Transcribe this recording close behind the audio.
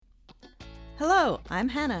Hello, I'm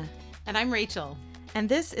Hannah. And I'm Rachel. And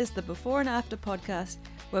this is the Before and After podcast,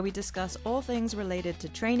 where we discuss all things related to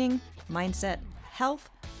training, mindset,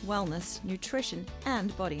 health, wellness, nutrition,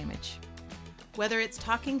 and body image. Whether it's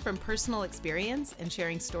talking from personal experience and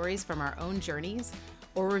sharing stories from our own journeys,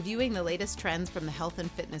 or reviewing the latest trends from the health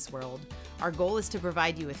and fitness world, our goal is to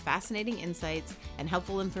provide you with fascinating insights and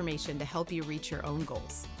helpful information to help you reach your own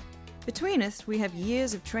goals. Between us, we have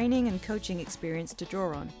years of training and coaching experience to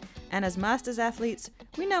draw on. And as masters athletes,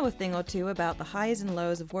 we know a thing or two about the highs and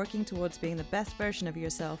lows of working towards being the best version of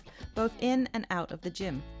yourself, both in and out of the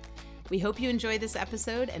gym. We hope you enjoy this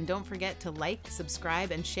episode, and don't forget to like,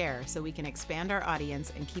 subscribe, and share so we can expand our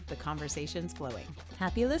audience and keep the conversations flowing.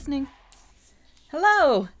 Happy listening.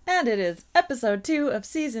 Hello, and it is episode 2 of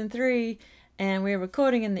season 3, and we're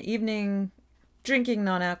recording in the evening, drinking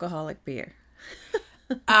non-alcoholic beer.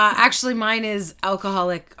 Actually, mine is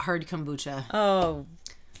alcoholic hard kombucha. Oh,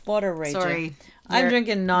 what a rager. Sorry. I'm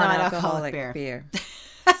drinking non-alcoholic beer.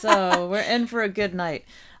 So we're in for a good night.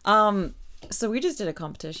 So we just did a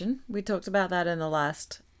competition. We talked about that in the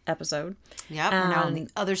last episode. Yep, we're now on the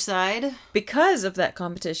other side. Because of that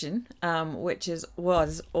competition, which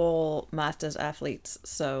was all masters athletes,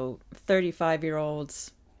 so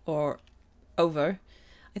 35-year-olds or over.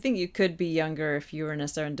 I think you could be younger if you were in a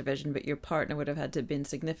certain division, but your partner would have had to have been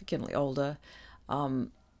significantly older.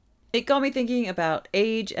 It got me thinking about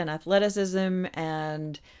age and athleticism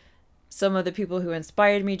and some of the people who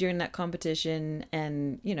inspired me during that competition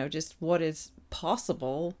and, you know, just what is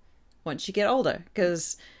possible once you get older.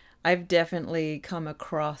 Because I've definitely come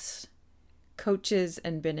across coaches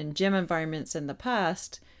and been in gym environments in the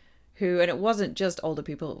past who, and it wasn't just older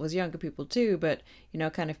people, it was younger people too, but, you know,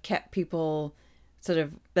 kind of kept people sort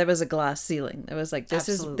of, there was a glass ceiling. It was like, this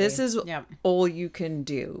is Yep. all you can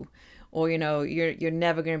do. Or, you know, you're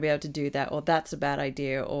never going to be able to do that. Or that's a bad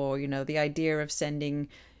idea. Or, you know, the idea of sending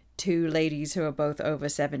 2 ladies who are both over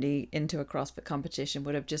 70 into a CrossFit competition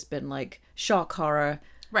would have just been like shock horror.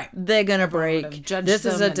 Right. They're going to break. This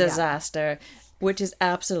is a disaster, which is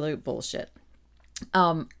absolute bullshit.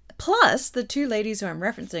 Plus, the 2 ladies who I'm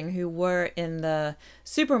referencing who were in the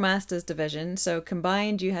Supermasters division, so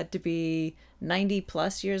combined you had to be 90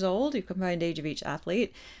 plus years old, your combined age of each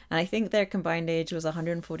athlete, and I think their combined age was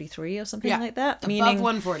 143 or something like that. Above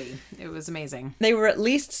 140. It was amazing. They were at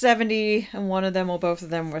least 70, and one of them or both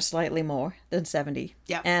of them were slightly more than 70.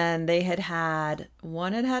 Yeah. And they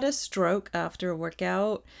one had had a stroke after a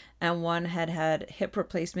workout, and one had had hip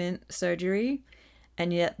replacement surgery,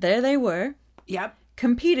 and yet there they were. Yep.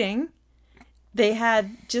 Competing. They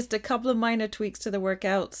had just a couple of minor tweaks to the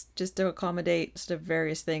workouts just to accommodate sort of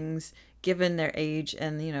various things given their age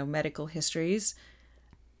and, you know, medical histories.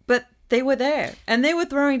 But they were there and they were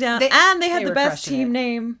throwing down and they had the best team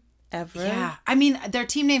name ever. Yeah. I mean, their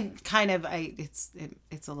team name kind of, it's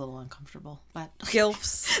a little uncomfortable, but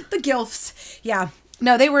Gilfs. The Gilfs. Yeah.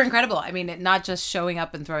 No, they were incredible. I mean, not just showing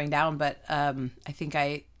up and throwing down, but I think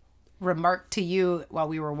I remarked to you while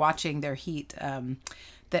we were watching their heat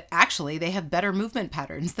that actually they have better movement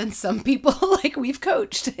patterns than some people like we've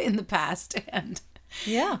coached in the past. And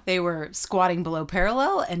yeah, they were squatting below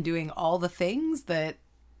parallel and doing all the things that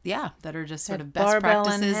are just sort of best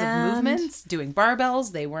practices of movements, doing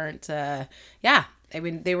barbells. They weren't, I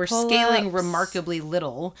mean, they were scaling remarkably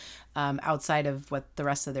little outside of what the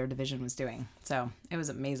rest of their division was doing. So it was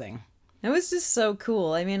amazing. It was just so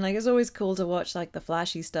cool. I mean, like, it's always cool to watch, like, the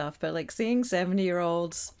flashy stuff, but, like, seeing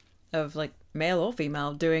 70-year-olds of, like, male or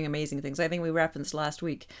female doing amazing things. I think we referenced last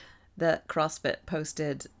week that CrossFit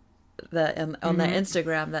posted on their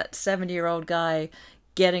Instagram, that 70-year-old guy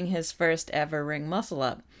getting his first ever ring muscle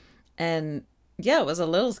up. And, yeah, it was a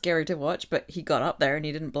little scary to watch, but he got up there and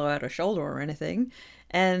he didn't blow out a shoulder or anything.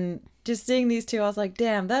 And just seeing these two, I was like,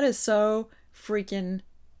 damn, that is so freaking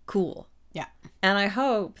cool. Yeah. And I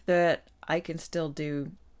hope that I can still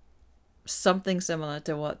do something similar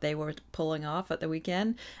to what they were pulling off at the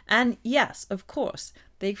weekend. And yes, of course,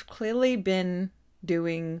 they've clearly been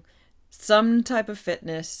doing some type of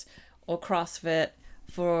fitness or CrossFit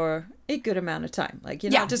for a good amount of time. Like,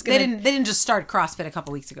 you're not just gonna... They didn't just start CrossFit a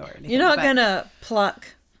couple weeks ago or anything. You're not gonna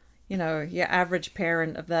pluck, you know, your average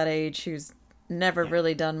parent of that age who's never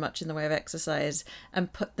really done much in the way of exercise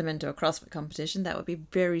and put them into a CrossFit competition. That would be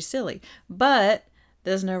very silly. But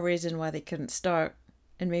there's no reason why they couldn't start,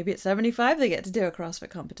 and maybe at 75 they get to do a CrossFit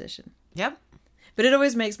competition. Yep. But it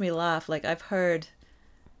always makes me laugh. Like, I've heard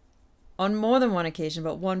on more than one occasion,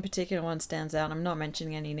 but one particular one stands out. I'm not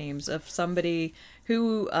mentioning any names, of somebody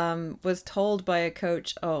who was told by a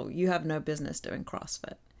coach, "Oh, you have no business doing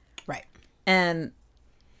CrossFit." Right. And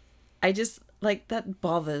like, that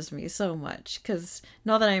bothers me so much, because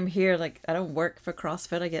not that I'm here, like, I don't work for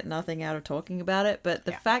CrossFit, I get nothing out of talking about it, but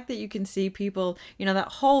the fact that you can see people, you know, that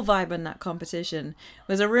whole vibe in that competition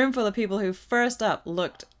was a room full of people who first up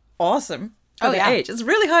looked awesome for their age. It's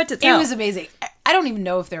really hard to tell. It was amazing. I don't even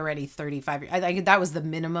know if they're already 35 years. I think that was the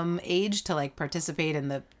minimum age to like participate in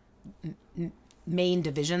the main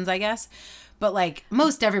divisions, I guess. But like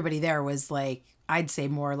most everybody there was like, I'd say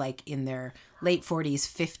more like in their late 40s,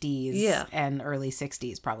 50s, and early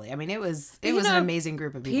 60s, probably. I mean, it was an amazing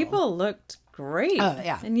group of people. People looked great. Oh,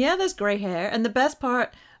 yeah. And there's gray hair. And the best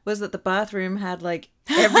part was that the bathroom had like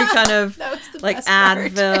every kind of like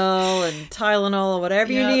Advil and Tylenol or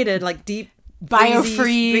whatever you needed, like deep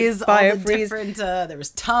biofreeze, all the different, there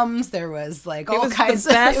was Tums, there was like all kinds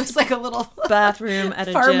of, it was like a little bathroom at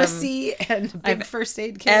a pharmacy gym and a big first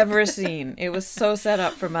aid kit ever seen. It was so set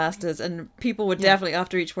up for masters, and people would definitely,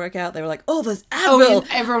 after each workout, they were like, oh, there's Advil.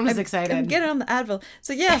 Everyone was excited. I'm getting on the Advil.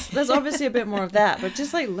 So yes, there's obviously a bit more of that, but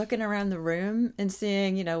just like looking around the room and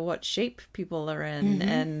seeing, you know, what shape people are in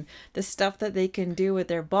and the stuff that they can do with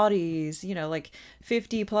their bodies, you know, like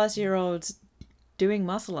 50-plus-year-olds doing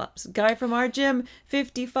muscle ups. Guy from our gym,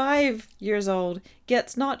 55 years old,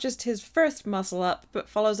 gets not just his first muscle up, but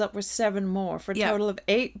follows up with 7 more for a total of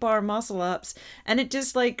 8 bar muscle ups. And it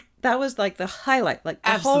just like, that was like the highlight. Like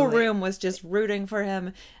the whole room was just rooting for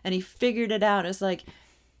him, and he figured it out. It's like,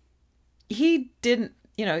 he didn't,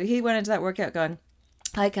 you know, he went into that workout going,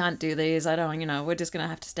 I can't do these. I don't, you know, we're just going to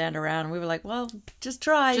have to stand around. And we were like, well, just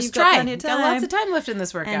try. You've got plenty of time. Got lots of time left in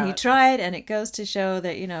this workout. And he tried, and it goes to show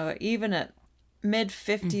that, you know, even at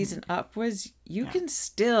mid-50s and upwards, you can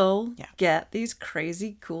still get these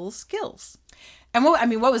crazy cool skills. And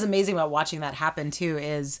what was amazing about watching that happen too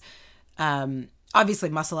is obviously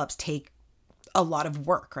muscle ups take a lot of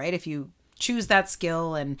work, right? If you choose that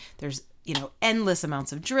skill, and there's, you know, endless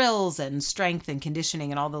amounts of drills and strength and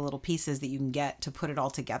conditioning and all the little pieces that you can get to put it all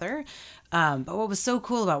together. But what was so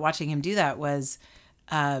cool about watching him do that was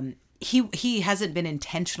he hasn't been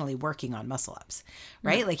intentionally working on muscle ups,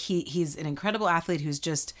 right? No. Like he's an incredible athlete who's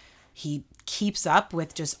just, he keeps up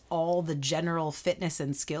with just all the general fitness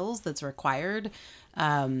and skills that's required.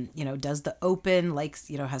 You know, does the open, likes,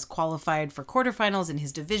 you know, has qualified for quarterfinals in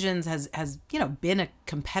his divisions, has, you know, been a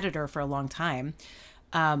competitor for a long time.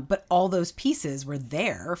 But all those pieces were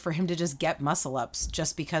there for him to just get muscle ups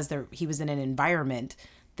just because he was in an environment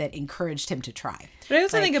that encouraged him to try. But I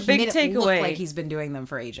also think a big takeaway, look like he's been doing them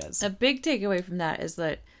for ages. A big takeaway from that is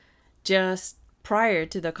that just prior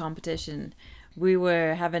to the competition, we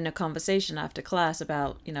were having a conversation after class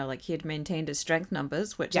about, you know, like he had maintained his strength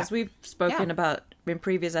numbers, which as we've spoken about in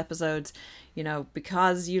previous episodes, you know,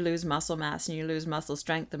 because you lose muscle mass and you lose muscle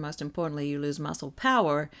strength, and most importantly, you lose muscle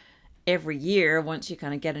power every year once you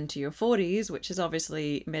kind of get into your 40s, which is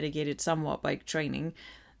obviously mitigated somewhat by training,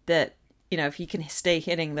 that, you know, if he can stay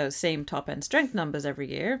hitting those same top end strength numbers every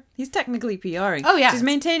year, he's technically PRing. Oh, yeah. He's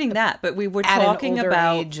maintaining that. But we were talking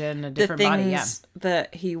about the things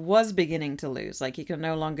that he was beginning to lose. Like he can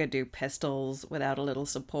no longer do pistols without a little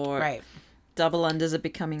support. Right. Double unders are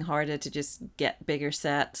becoming harder to just get bigger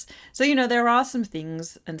sets. So, you know, there are some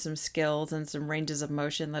things and some skills and some ranges of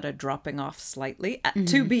motion that are dropping off slightly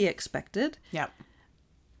to be expected. Yeah.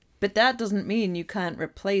 But that doesn't mean you can't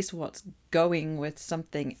replace what's going with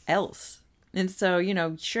something else. And so, you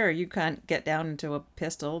know, sure, you can't get down into a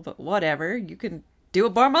pistol, but whatever, you can do a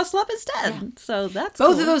bar muscle up instead. Yeah. So that's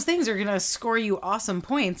both of those things are going to score you awesome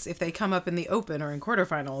points if they come up in the open or in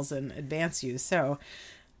quarterfinals and advance you. So,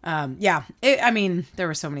 I mean, there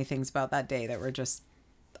were so many things about that day that were just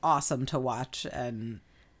awesome to watch. And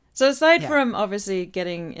so aside from obviously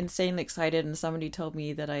getting insanely excited, and somebody told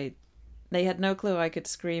me that they had no clue I could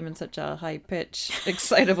scream in such a high-pitched,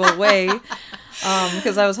 excitable way,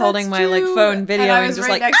 because I was holding my like phone video and I was just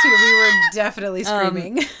right like next to you. We were definitely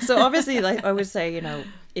screaming. So obviously, like I would say, you know,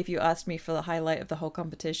 if you asked me for the highlight of the whole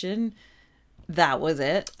competition, that was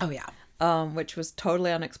it. Oh yeah. Which was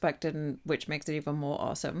totally unexpected, and which makes it even more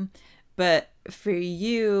awesome. But for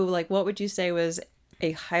you, like, what would you say was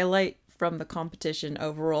a highlight from the competition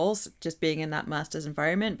overall, just being in that Masters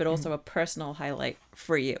environment, but also a personal highlight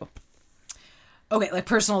for you? Okay, like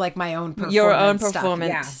personal, like my own performance. Your own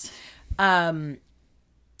performance. Yeah.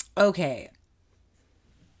 Okay.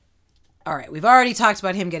 All right. We've already talked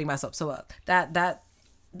about him getting muscle up. So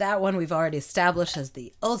that one we've already established as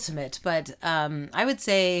the ultimate. But I would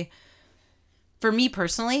say, for me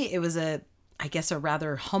personally, it was a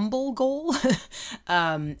rather humble goal.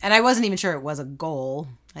 And I wasn't even sure it was a goal.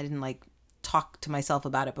 I didn't like talk to myself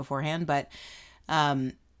about it beforehand. But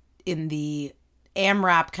in the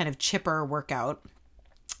AMRAP kind of chipper workout,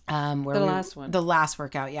 the last one, the last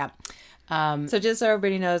workout, yeah. So just so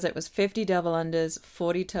everybody knows, it was 50 double unders,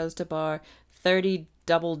 40 toes to bar, 30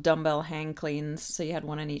 double dumbbell hang cleans, so you had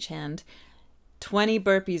one in each hand, 20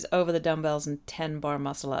 burpees over the dumbbells, and 10 bar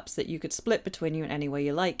muscle ups that you could split between you in any way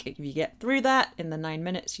you like. If you get through that in the 9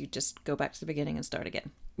 minutes, you just go back to the beginning and start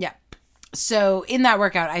again. Yeah. So in that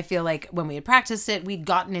workout, I feel like when we had practiced it, we'd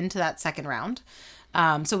gotten into that second round.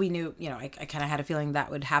 So we knew, I kind of had a feeling that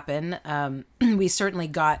would happen. We certainly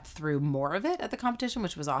got through more of it at the competition,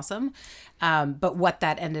 which was awesome. But what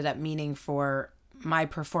that ended up meaning for my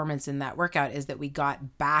performance in that workout is that we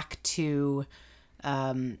got back to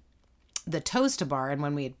the toes to bar. And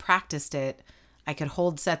when we had practiced it, I could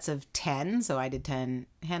hold sets of 10. So I did 10,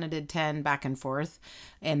 Hannah did 10 back and forth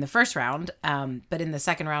in the first round. But in the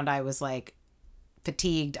second round, I was like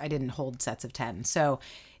fatigued. I didn't hold sets of 10. So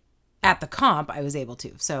at the comp, I was able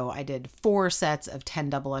to. So I did 4 sets of 10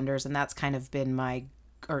 double unders, and that's kind of been my,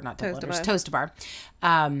 or not double unders, toes to bar.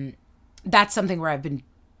 That's something where I've been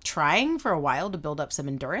trying for a while to build up some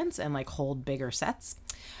endurance and like hold bigger sets.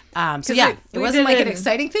 So yeah, it wasn't like an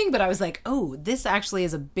exciting thing, but I was like, oh, this actually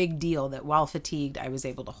is a big deal that while fatigued, I was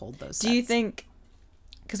able to hold those sets. Do you think,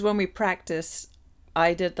 because when we practiced,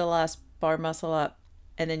 I did the last bar muscle up,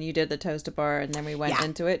 and then you did the toes to bar, and then we went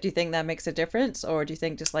into it. Do you think that makes a difference? Or do you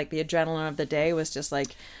think just like the adrenaline of the day was just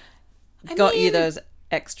like, you those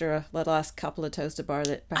extra, the last couple of toes to bar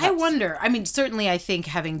that perhaps... I wonder. I mean, certainly I think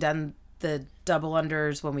having done the double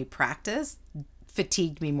unders when we practiced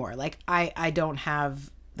fatigued me more. Like I don't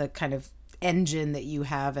have the kind of engine that you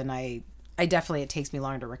have, and I definitely, it takes me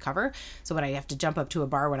longer to recover. So when I have to jump up to a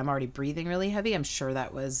bar when I'm already breathing really heavy, I'm sure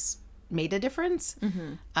that made a difference.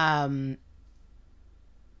 Mm-hmm.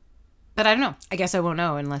 But I don't know. I guess I won't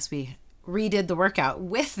know unless we redid the workout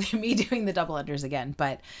with me doing the double unders again.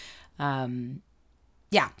 But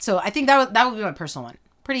yeah, so I think that would be my personal one.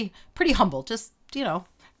 Pretty humble. Just,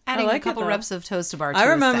 adding a couple reps of toes to bar. I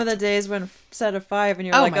remember the days when set of 5 and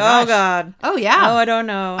you were like, oh God. Oh yeah. Oh, I don't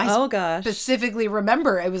know. Oh gosh. Specifically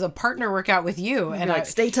remember it was a partner workout with you. And like,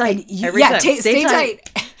 stay tight. Stay tight.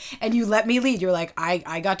 And you let me lead. You're like,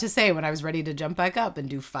 I got to say when I was ready to jump back up and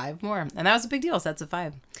do 5 more. And that was a big deal, sets of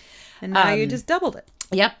 5. And now you just doubled it.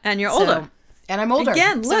 Yep. And you're older. And I'm older.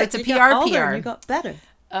 Again, so look, it's a PR. And you got better.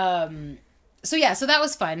 So yeah, so that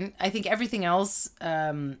was fun. I think everything else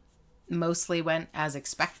mostly went as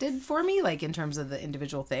expected for me, like in terms of the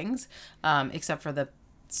individual things, except for the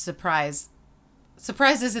surprises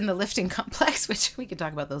in the lifting complex, which we could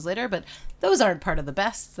talk about those later, but those aren't part of the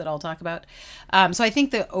bests that I'll talk about. So I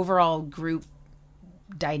think the overall group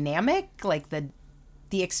dynamic, like the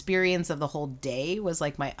experience of the whole day was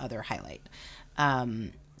like my other highlight.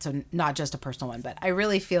 So not just a personal one, but I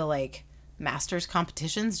really feel like masters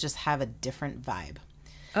competitions just have a different vibe.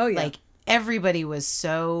 Oh yeah. Like everybody was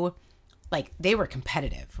so, like, they were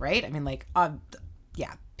competitive, right? I mean, like,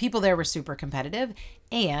 yeah, people there were super competitive,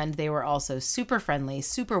 and they were also super friendly,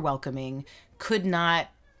 super welcoming, could not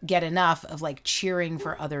get enough of like cheering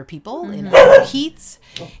for other people in other heats.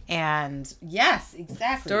 And yes,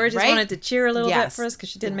 exactly. Dory just wanted to cheer a little bit for us because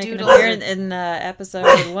she didn't make an appearance in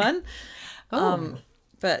episode 1.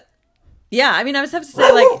 But yeah, I mean, I would have to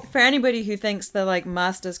say, like, for anybody who thinks that like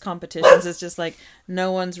masters competitions is just like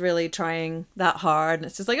no one's really trying that hard, and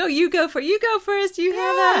it's just like, oh, you go first, you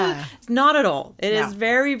have that. It's not at all. It is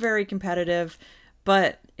very, very competitive,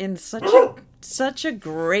 but in such a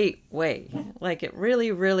great way. Like, it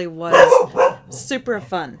really, really was super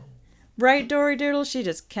fun. Right, Dory Doodle? She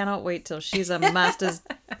just cannot wait till she's a masters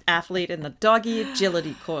athlete in the doggy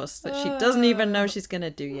agility course that she doesn't even know she's going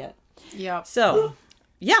to do yet. Yeah. So,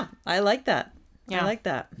 yeah, I like that. Yeah. I like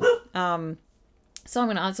that. So I'm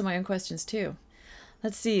going to answer my own questions too.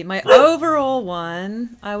 Let's see. My overall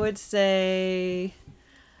one, I would say...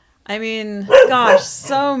 I mean, gosh,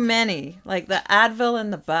 so many. Like the Advil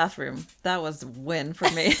in the bathroom. That was a win for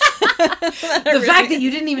me. The fact that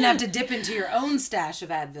you didn't even have to dip into your own stash of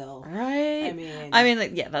Advil. Right. I mean,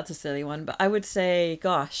 like, yeah, that's a silly one. But I would say,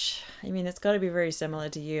 gosh, I mean, it's got to be very similar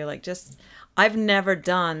to you. Like, just, I've never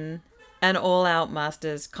done an all-out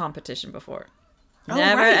masters competition before.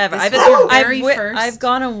 Never, ever. I've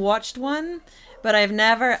gone and watched one, but I've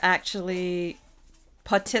never actually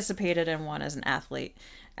participated in one as an athlete.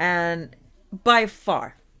 And by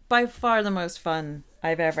far the most fun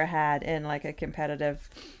I've ever had in like a competitive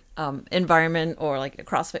environment or like a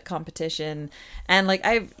CrossFit competition. And like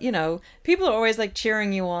people are always like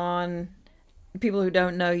cheering you on, people who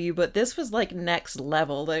don't know you, but this was like next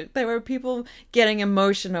level. There were people getting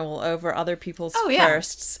emotional over other people's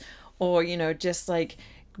firsts, or just like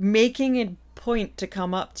making a point to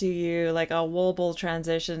come up to you, like our wall ball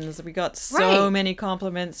transitions. We got so many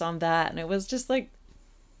compliments on that, and it was just like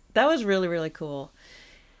that was really, really cool.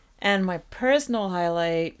 And my personal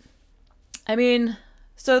highlight, I mean,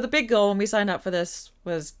 so the big goal when we signed up for this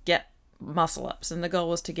was get muscle ups, and the goal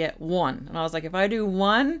was to get one. And I was like, if I do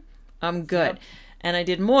one, I'm good. Yep. And I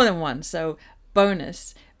did more than one, so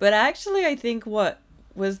bonus. But actually, I think what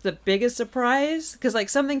was the biggest surprise, because like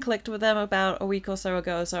something clicked with them about a week or so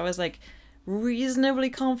ago, so I was like reasonably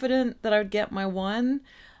confident that I would get my one.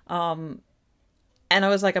 And I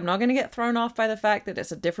was like, I'm not going to get thrown off by the fact that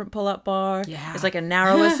it's a different pull-up bar. Yeah. It's like a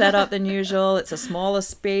narrower setup than usual. It's a smaller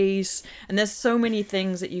space. And there's so many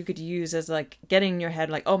things that you could use as like getting in your head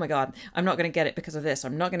like, oh my God, I'm not going to get it because of this.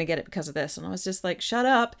 I'm not going to get it because of this. And I was just like, shut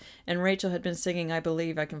up. And Rachel had been singing I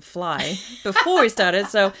Believe I Can Fly before we started.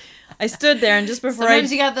 So I stood there and just before Sometimes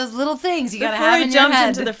you got those little things you got to have in your head. Before I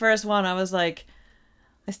jumped into the first one, I was like,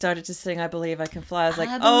 I started to sing I Believe I Can Fly. I was like,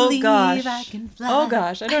 oh gosh. I can fly. Oh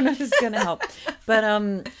gosh, I don't know if this is going to help. But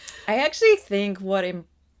I actually think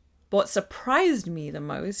what surprised me the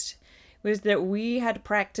most was that we had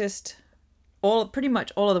practiced pretty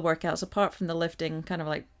much all of the workouts apart from the lifting kind of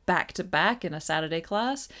like back to back in a Saturday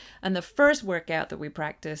class. And the first workout that we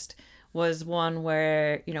practiced was one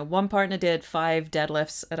where, one partner did 5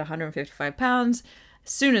 deadlifts at 155 pounds.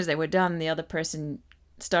 As soon as they were done, the other person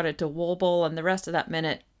started to wall ball, and the rest of that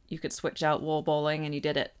minute you could switch out wall balling, and you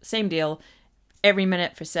did it same deal every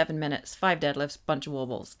minute for 7 minutes, 5 deadlifts, bunch of wall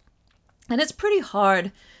balls. And it's pretty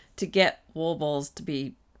hard to get wall balls to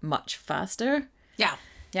be much faster. Yeah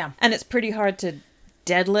And it's pretty hard to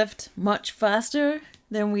deadlift much faster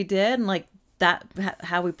than we did, and like that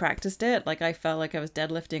how we practiced it, like I felt like I was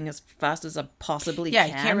deadlifting as fast as I possibly can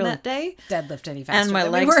you can't really that day. Deadlift any faster. And my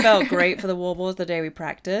legs felt great for the wall balls the day we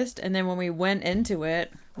practiced. And then when we went into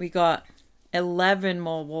it, we got 11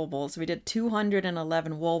 more wall balls. We did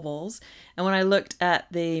 211 wall balls. And when I looked at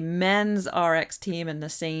the men's RX team in the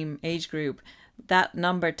same age group, that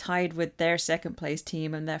number tied with their second place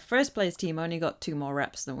team, and their first place team only got 2 more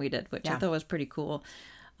reps than we did, which I thought was pretty cool.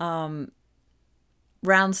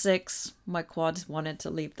 Round 6, my quads wanted to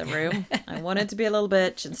leave the room. I wanted to be a little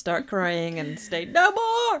bitch and start crying and say, no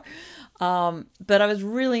more! But I was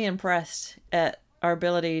really impressed at our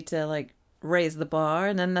ability to like raise the bar.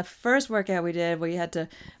 And then the first workout we did, we had to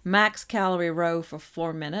max calorie row for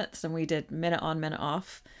 4 minutes, and we did minute on, minute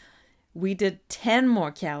off. We did 10 more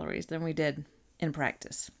calories than we did in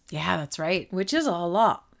practice. Yeah, that's right. Which is a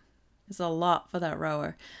lot. It's a lot for that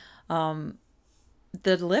rower.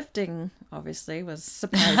 The lifting, obviously, was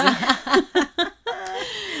surprising. I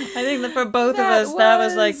think that for both of us, that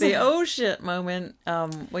was like the oh shit moment.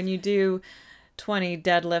 When you do 20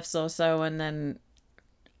 deadlifts or so, and then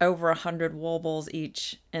over 100 wall balls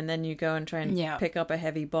each, and then you go and try and pick up a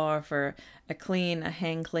heavy bar for a clean, a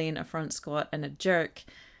hang clean, a front squat, and a jerk.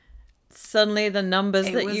 Suddenly the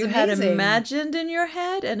numbers that you had imagined in your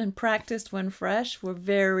head and in practice when fresh were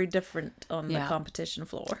very different on the competition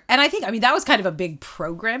floor. And I think, that was kind of a big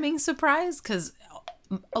programming surprise, because,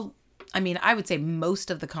 I would say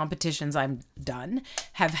most of the competitions I've done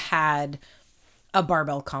have had a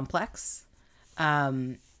barbell complex.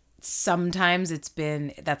 Sometimes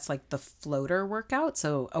that's like the floater workout.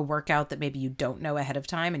 So a workout that maybe you don't know ahead of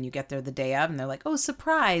time, and you get there the day of and they're like, oh,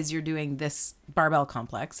 surprise, you're doing this barbell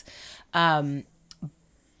complex. But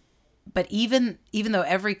even though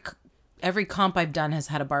every comp I've done has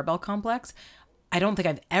had a barbell complex, I don't think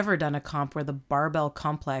I've ever done a comp where the barbell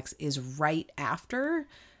complex is right after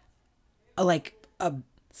like a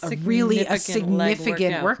really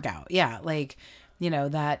significant workout. Yeah. Like,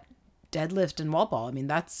 that deadlift and wall ball.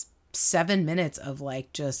 That's 7 minutes of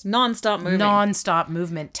like just nonstop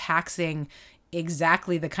movement, taxing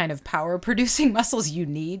exactly the kind of power producing muscles you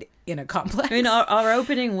need in a complex. Our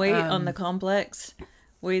opening weight on the complex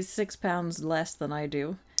weighs 6 pounds less than I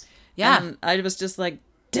do. Yeah. And I was just like,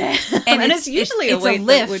 damn. And it's usually a weight a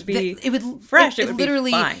lift that would be fresh. It would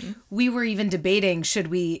literally be fine. We were even debating, should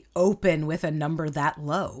we open with a number that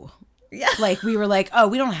low? Yeah. Like we were like, oh,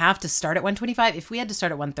 we don't have to start at 125. If we had to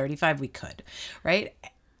start at 135, we could. Right.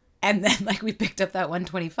 And then like we picked up that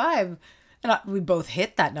 125 and we both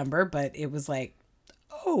hit that number, but it was like,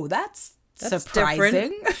 oh, that's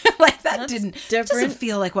surprising. Like that doesn't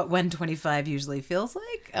feel like what 125 usually feels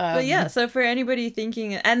like. But yeah, so for anybody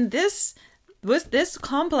thinking, and this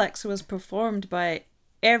complex was performed by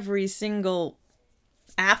every single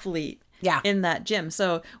athlete in that gym.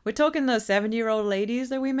 So we're talking those 70-year-old ladies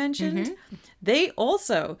that we mentioned. Mm-hmm. They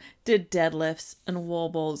also did deadlifts and wall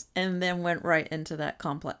balls and then went right into that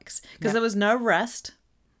complex because there was no rest.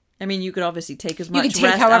 You could obviously take as much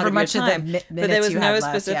rest however out much of your time, but there was no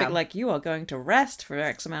specific like you are going to rest for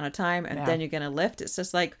X amount of time and then you're going to lift. It's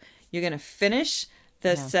just like you're going to finish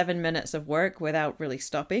the 7 minutes of work without really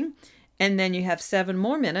stopping. And then you have 7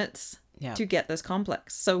 more minutes to get this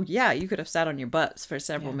complex. So yeah, you could have sat on your butts for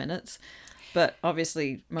several minutes, but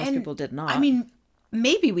obviously most people did not. I mean,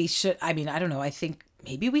 maybe we should, I don't know. I think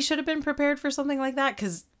maybe we should have been prepared for something like that,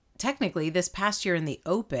 because technically this past year in the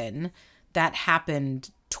Open, that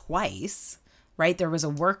happened twice, right? There was a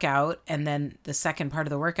workout, and then the second part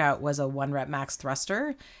of the workout was a 1 rep max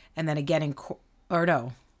thruster. And then again in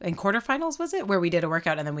quarterfinals, was it? Where we did a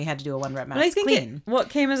workout and then we had to do a 1 rep max clean. What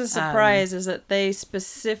came as a surprise is that they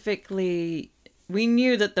specifically, we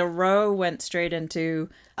knew that the row went straight into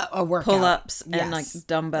a workout. Pull-ups and like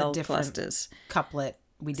dumbbell clusters. Couplet.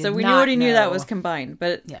 So we already knew that was combined,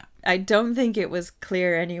 but I don't think it was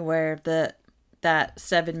clear anywhere that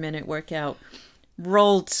 7-minute workout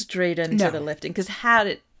rolled straight into the lifting. Because had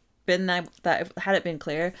it been had it been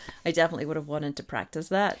clear, I definitely would have wanted to practice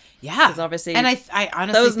that. Yeah, because obviously, and I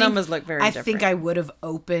honestly those numbers look very different. I think I would have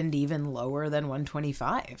opened even lower than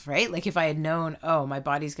 125, right? Like if I had known, oh, my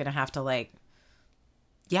body's gonna have to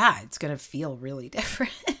it's gonna feel really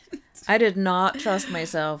different. I did not trust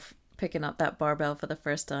myself picking up that barbell for the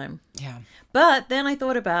first time. Yeah, but then I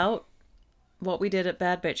thought about what we did at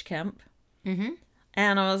Bad Bitch Camp,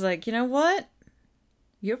 and I was like, you know what,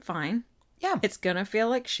 you're fine. Yeah. It's going to feel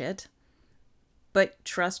like shit, but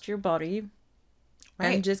trust your body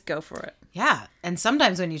and just go for it. Yeah. And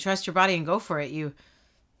sometimes when you trust your body and go for it, you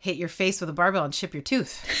hit your face with a barbell and chip your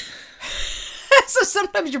tooth. So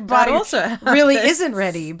sometimes your body also really isn't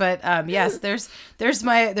ready. But yes, there's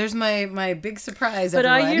my big surprise. But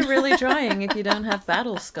everyone. Are you really trying if you don't have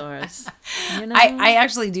battle scars? You know? I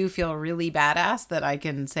actually do feel really badass that I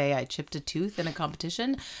can say I chipped a tooth in a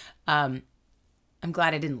competition. I'm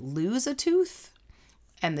glad I didn't lose a tooth,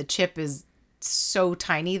 and the chip is so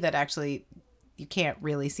tiny that actually you can't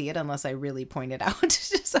really see it unless I really point it out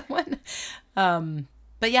to someone.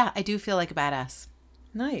 But yeah, I do feel like a badass.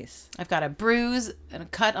 Nice. I've got a bruise and a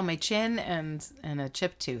cut on my chin and a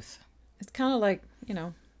chipped tooth. It's kind of like,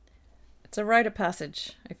 it's a rite of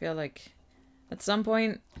passage. I feel like at some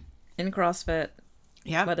point in CrossFit,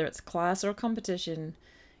 whether it's class or competition,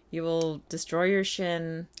 you will destroy your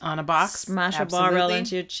shin on a box, smash a barbell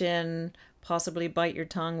into your chin, possibly bite your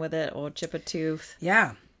tongue with it or chip a tooth.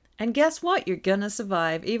 Yeah. And guess what? You're going to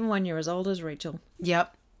survive even when you're as old as Rachel.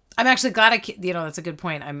 Yep. I'm actually glad that's a good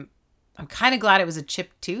point. I'm kind of glad it was a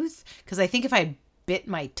chipped tooth, because I think if I had bit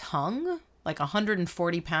my tongue, like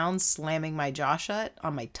 140 pounds slamming my jaw shut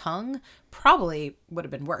on my tongue, probably would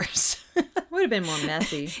have been worse. Would have been more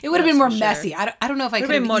messy. It would have been more messy. I don't know if I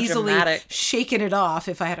could have easily dramatic. Shaken it off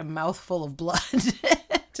if I had a mouthful of blood.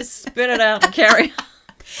 Just spit it out and carry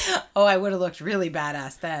on. Oh, I would have looked really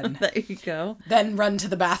badass then. There you go. Then run to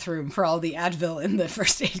the bathroom for all the Advil in the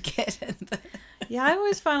first aid kit. Yeah, I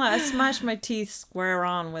always find I smashed my teeth square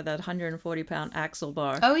on with a 140-pound axle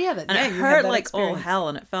bar. Oh, yeah. And it hurt like all hell,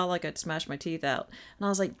 and it felt like I'd smashed my teeth out. And I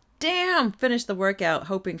was like, damn, finished the workout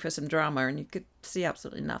hoping for some drama, and you could see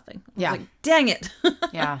absolutely nothing. I was like, dang it.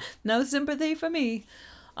 Yeah. No sympathy for me.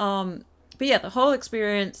 But yeah, the whole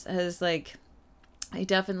experience has I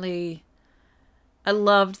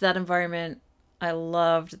loved that environment. I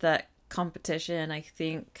loved that competition. I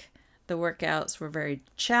think the workouts were very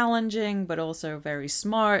challenging, but also very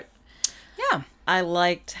smart. Yeah. I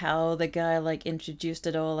liked how the guy introduced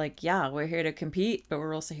it all. We're here to compete, but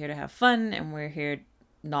we're also here to have fun, and we're here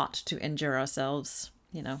not to injure ourselves.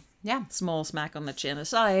 Yeah. Small smack on the chin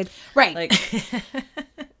aside. Right.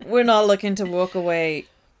 We're not looking to walk away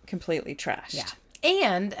completely trashed. Yeah.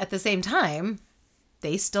 And at the same time,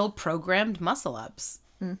 they still programmed muscle ups.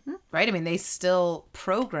 Mm-hmm. Right? I mean, they still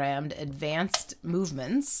programmed advanced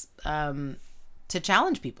movements to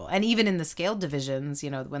challenge people. And even in the scaled divisions,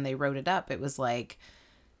 when they wrote it up, it was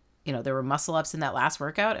there were muscle ups in that last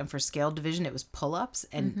workout. And for scaled division, it was pull ups.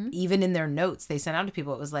 And even in their notes they sent out to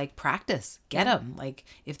people, it was practice, get them.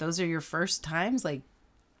 If those are your first times,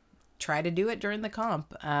 try to do it during the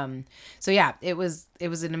comp. So yeah, it was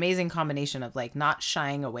an amazing combination of not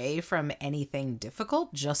shying away from anything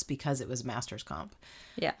difficult just because it was Masters comp.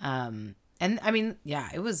 Yeah. And I mean, yeah,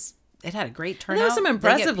 it had a great turnout. There were some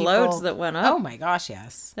impressive loads that went up. Oh my gosh,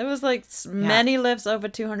 yes. There was many lifts over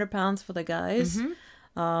 200 pounds for the guys.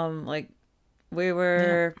 Mm-hmm. We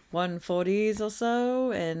were 140s or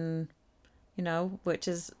so, and which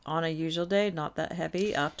is on a usual day, not that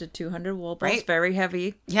heavy. After 200 wall balls, right. Very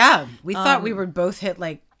heavy. Yeah, we thought we would both hit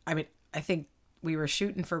I think we were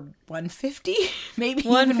shooting for 150, maybe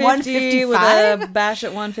 150 even 155 with a bash at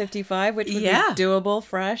 155, which would be doable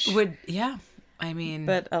fresh. I mean,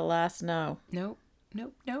 but alas, no. Nope.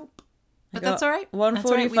 But that's all right.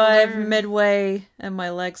 145 midway, and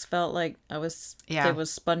my legs felt like they was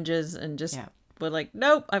sponges and just were like,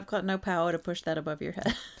 nope, I've got no power to push that above your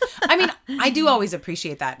head. I mean, I do always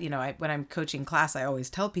appreciate that. When I'm coaching class, I always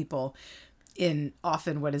tell people in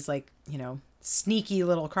often what is like, sneaky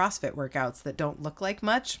little CrossFit workouts that don't look like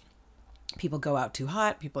much. People go out too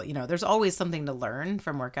hot. People, there's always something to learn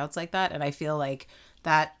from workouts like that. And I feel like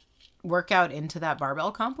that workout into that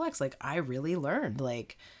barbell complex, like I really learned,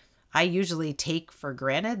 like I usually take for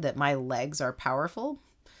granted that my legs are powerful,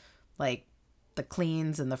 like the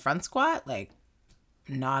cleans and the front squat, like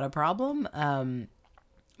not a problem.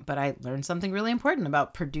 But I learned something really important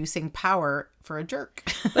about producing power for a jerk.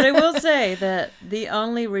 But I will say that the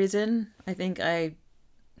only reason I think I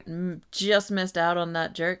just missed out on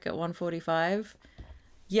that jerk at 145,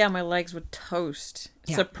 my legs were toast.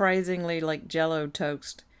 Yeah. Surprisingly like Jell-O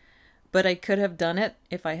toast. But I could have done it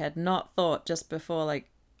if I had not thought just before, like,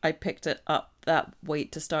 I picked it up that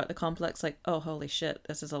weight to start the complex, like, oh, holy shit,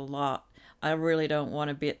 this is a lot. I really don't want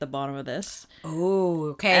to be at the bottom of this. Oh,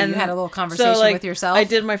 okay. And you had a little conversation with yourself? I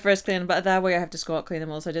did my first clean, but that way I have to squat clean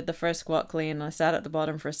them all. So I did the first squat clean. I sat at the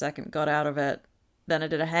bottom for a second, got out of it. Then I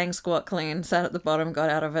did a hang squat clean, sat at the bottom, got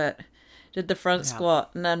out of it. Did the front squat.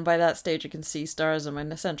 And then by that stage, I can see stars, and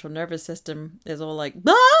my central nervous system is all like,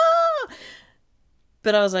 ah!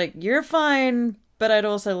 But I was like, you're fine. But I'd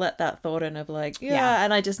also let that thought in of like,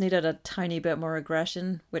 and I just needed a tiny bit more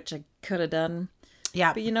aggression, which I could have done.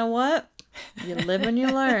 Yeah. But you know what? You live and you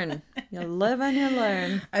learn. You live and you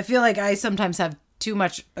learn. I feel like I sometimes have too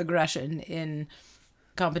much aggression in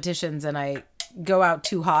competitions, and I go out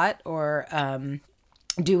too hot or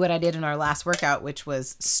do what I did in our last workout, which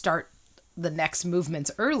was start the next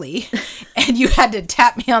movements early. And you had to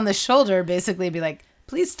tap me on the shoulder, basically be like,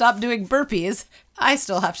 please stop doing burpees. I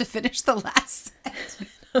still have to finish the last set.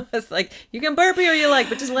 It's like, you can burpee or you like,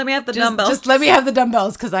 but just let me have the dumbbells. Just let me have the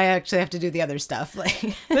dumbbells, because I actually have to do the other stuff.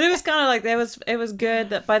 Like, but it was kind of like, it was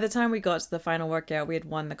good that by the time we got to the final workout, we had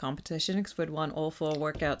won the competition, because we'd won all 4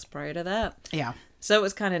 workouts prior to that. Yeah. So it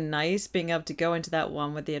was kind of nice being able to go into that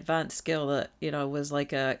one with the advanced skill that, was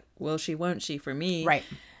like a will she, won't she for me. Right.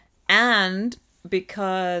 And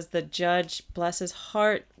because the judge, bless his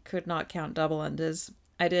heart, could not count double unders,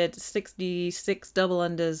 I did 66 double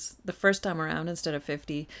unders the first time around instead of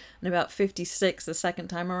 50, and about 56 the second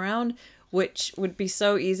time around, which would be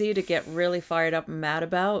so easy to get really fired up and mad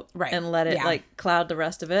about, and let it like cloud the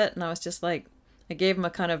rest of it. And I was just like, I gave him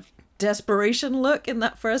a kind of desperation look in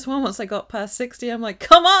that first one. Once I got past 60, I'm like,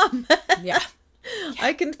 come on,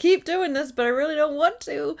 I can keep doing this, but I really don't want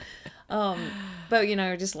to. But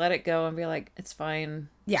just let it go and be like, it's fine.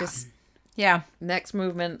 Just, next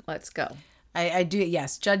movement, let's go. I do,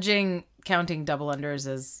 yes. Judging counting double unders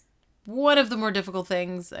is one of the more difficult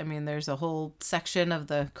things. I mean, there's a whole section of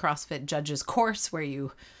the CrossFit judges course where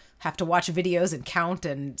you have to watch videos and count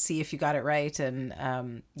and see if you got it right.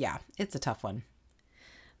 And it's a tough one.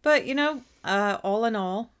 But, all in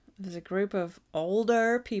all, there's a group of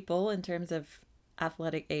older people in terms of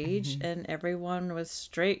athletic age, and everyone was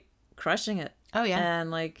straight crushing it. Oh, yeah.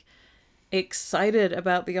 And like excited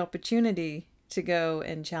about the opportunity to go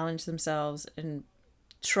and challenge themselves and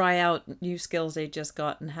try out new skills they just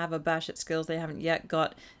got and have a bash at skills they haven't yet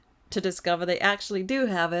got, to discover they actually do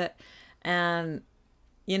have it. And,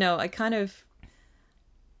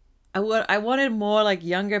 I wanted more like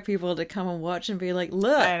younger people to come and watch and be like,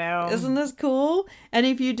 look, I know, isn't this cool? And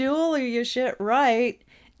if you do all of your shit right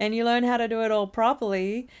and you learn how to do it all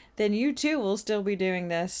properly, then you too will still be doing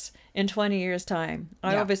this in 20 years' time.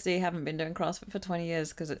 I obviously haven't been doing CrossFit for 20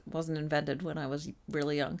 years because it wasn't invented when I was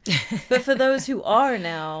really young. But for those who are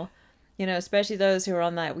now, especially those who are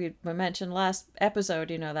on that, we mentioned last episode,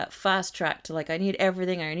 that fast track to like, I need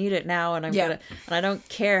everything, I need it now, and and I don't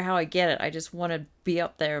care how I get it. I just want to be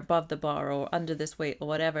up there above the bar or under this weight or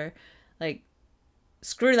whatever. Like,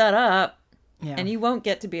 screw that up, and you won't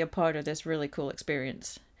get to be a part of this really cool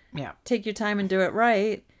experience. Yeah. Take your time and do it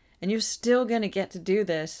right, and you're still going to get to do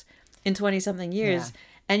this in 20-something years,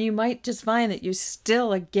 and you might just find that you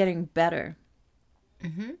still are getting better.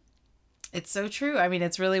 Mm-hmm. It's so true. I mean,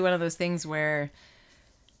 it's really one of those things where,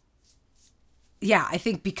 I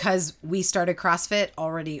think because we started CrossFit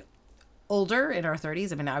already older in our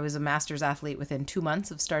 30s. I mean, I was a master's athlete within 2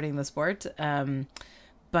 months of starting the sport.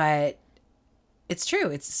 But it's true.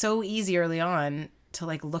 It's so easy early on to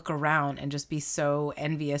like look around and just be so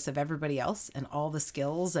envious of everybody else and all the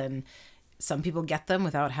skills, and some people get them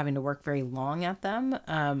without having to work very long at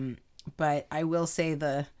them. But I will say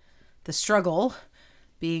the struggle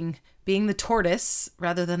being the tortoise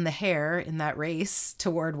rather than the hare in that race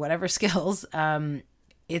toward whatever skills, it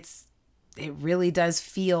really does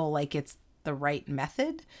feel like it's the right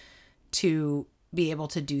method to be able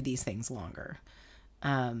to do these things longer.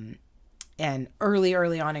 And early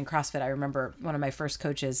on in CrossFit, I remember one of my first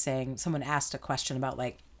coaches saying, someone asked a question about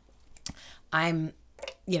like, I'm,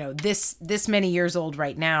 this many years old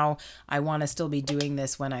right now, I want to still be doing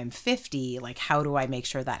this when I'm 50. Like, how do I make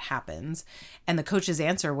sure that happens? And the coach's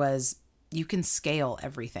answer was, you can scale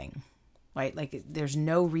everything, right? Like, there's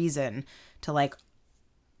no reason to like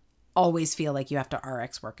always feel like you have to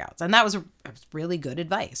RX workouts. And that was really good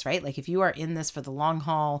advice, right? Like, if you are in this for the long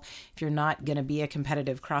haul, if you're not going to be a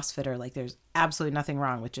competitive CrossFitter, like, there's absolutely nothing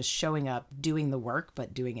wrong with just showing up, doing the work,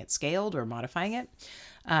 but doing it scaled or modifying it.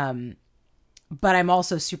 But I'm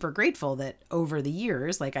also super grateful that over the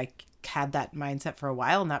years, like, I had that mindset for a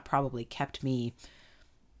while, and that probably kept me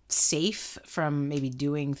safe from maybe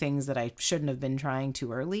doing things that I shouldn't have been trying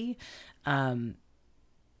too early.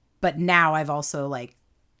 But now I've also like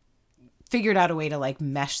figured out a way to like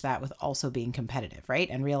mesh that with also being competitive, right?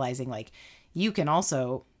 And realizing like you can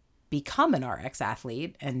also become an RX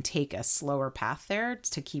athlete and take a slower path there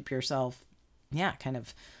to keep yourself, kind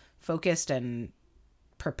of focused and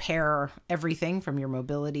prepare everything from your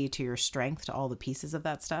mobility to your strength to all the pieces of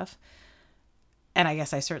that stuff. And I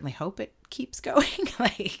guess I certainly hope it keeps going.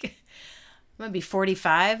 Like, I'm going to be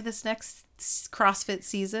 45 this next CrossFit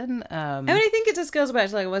season. I mean, I think it just goes back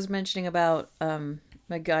to like I was mentioning about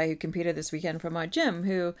a guy who competed this weekend from our gym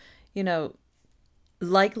who,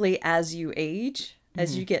 likely as you age,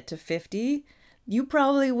 as you get to 50, you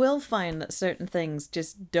probably will find that certain things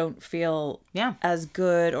just don't feel as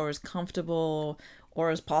good or as comfortable or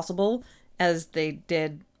as possible as they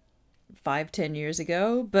did 5-10 years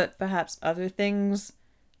ago. But perhaps other things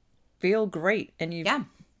feel great and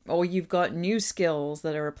you've got new skills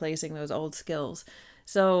that are replacing those old skills.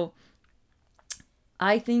 So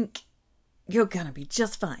I think you're gonna be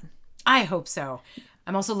just fine. I hope so.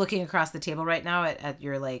 I'm also looking across the table right now at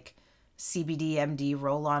your like CBD MD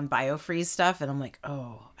roll-on BioFreeze stuff, and I'm like,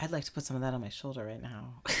 oh, I'd like to put some of that on my shoulder right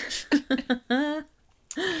now.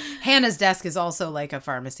 Hannah's desk is also like a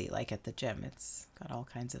pharmacy, like at the gym. It's got all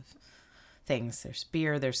kinds of things. There's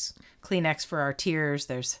beer, there's Kleenex for our tears,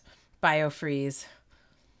 there's BioFreeze.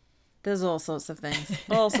 There's all sorts of things.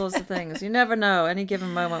 All sorts of things. You never know any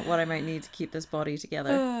given moment what I might need to keep this body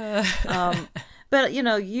together. But,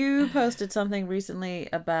 you posted something recently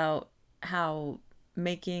about how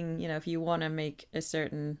making, if you want to make a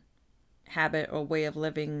certain habit or way of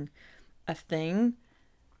living a thing,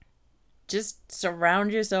 just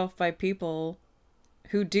surround yourself by people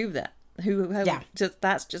who do that. Who have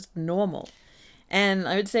that's just normal. And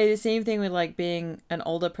I would say the same thing with like being an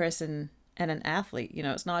older person and an athlete.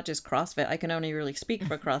 It's not just CrossFit. I can only really speak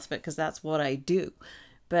for CrossFit because that's what I do.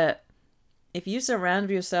 But if you surround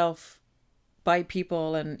yourself by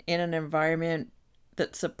people and in an environment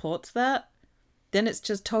that supports that, then it's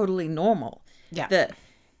just totally normal. Yeah. That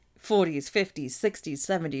 40s, 50s, 60s,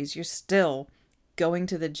 70s, you're still going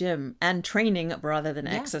to the gym and training rather than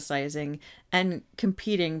exercising and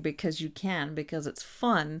competing because you can, because it's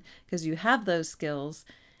fun, because you have those skills.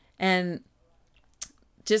 And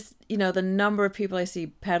just, the number of people I see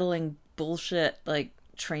peddling bullshit like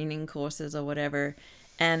training courses or whatever,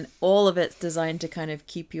 and all of it's designed to kind of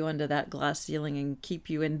keep you under that glass ceiling and keep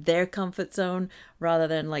you in their comfort zone rather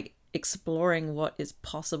than like exploring what is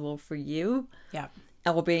possible for you. Yeah.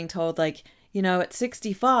 Or being told like, at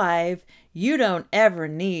 65, you don't ever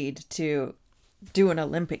need to do an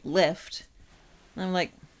Olympic lift. And I'm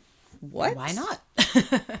like, what? Why not?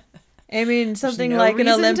 I mean, something like an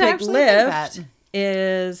Olympic lift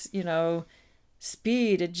is,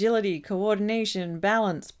 speed, agility, coordination,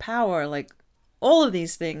 balance, power, like all of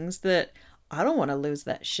these things that I don't want to lose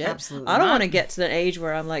that shit. Absolutely I don't not. want to get to that age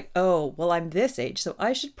where I'm like, oh, well, I'm this age, so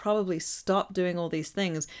I should probably stop doing all these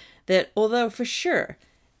things that, although for sure,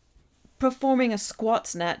 performing a squat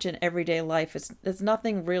snatch in everyday life, there's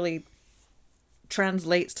nothing really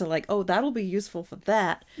translates to like, oh, that'll be useful for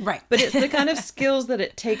that. Right. But it's the kind of skills that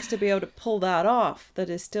it takes to be able to pull that off that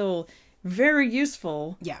is still very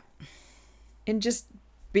useful. Yeah. In just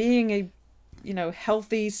being a,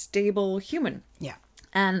 healthy, stable human. Yeah.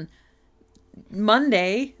 And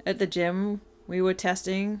Monday at the gym, we were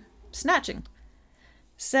testing snatching.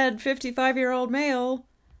 Said 55-year-old male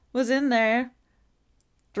was in there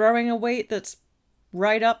throwing a weight that's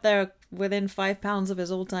right up there within 5 pounds of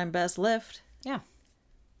his all-time best lift. Yeah.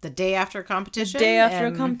 The day after a competition? The day after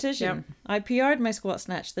a competition. Yep. I PR'd my squat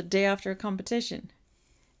snatch the day after a competition.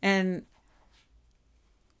 And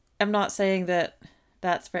I'm not saying that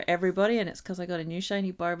that's for everybody, and it's because I got a new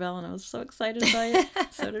shiny barbell and I was so excited by it.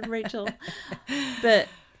 So did Rachel. But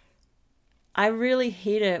I really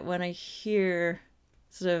hate it when I hear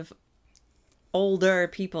sort of older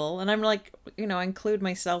people, and I'm like, I include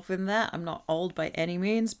myself in that. I'm not old by any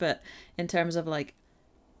means, but in terms of like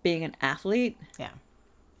being an athlete, Yeah.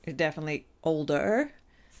 definitely older.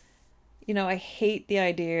 I hate the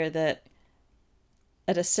idea that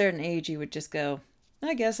at a certain age you would just go,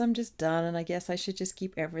 I guess I'm just done, and I guess I should just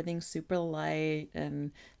keep everything super light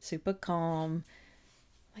and super calm.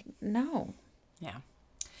 Like, no. Yeah.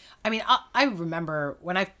 I mean, I remember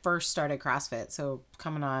when I first started CrossFit, so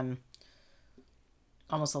coming on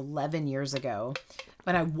almost 11 years ago,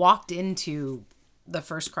 when I walked into the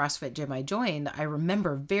first CrossFit gym I joined, I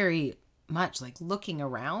remember very much like looking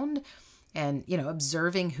around and,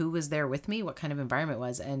 observing who was there with me, what kind of environment it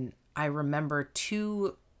was. And I remember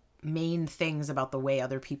two main things about the way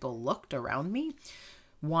other people looked around me.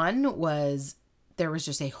 One was there was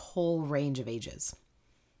just a whole range of ages.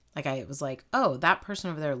 Like I was like, oh, that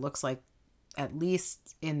person over there looks like at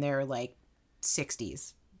least in their like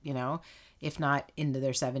 60s, if not into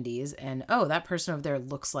their 70s. And oh, that person over there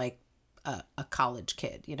looks like a college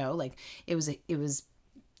kid, like it was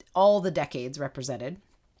all the decades represented.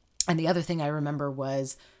 And the other thing I remember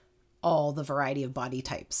was all the variety of body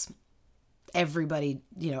types. Everybody,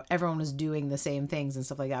 everyone was doing the same things and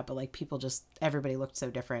stuff like that, but like everybody looked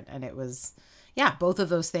so different. And it was, both of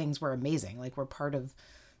those things were amazing. Like were part of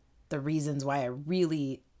the reasons why I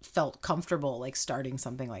really felt comfortable like starting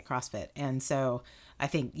something like CrossFit. And so I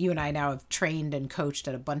think you and I now have trained and coached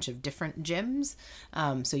at a bunch of different gyms.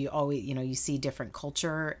 So you always, you see different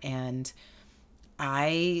culture. And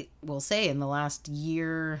I will say in the last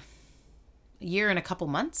year and a couple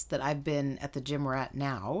months that I've been at the gym we're at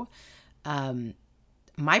now,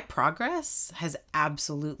 my progress has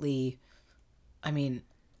absolutely, I mean,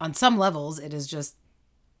 on some levels, it is just,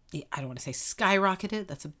 I don't want to say skyrocketed.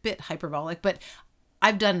 That's a bit hyperbolic, but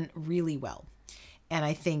I've done really well. And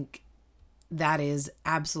I think that is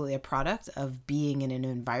absolutely a product of being in an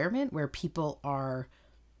environment where people are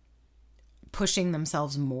pushing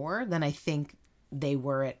themselves more than I think they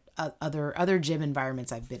were at other gym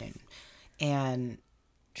environments I've been in. And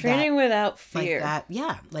training without fear. Like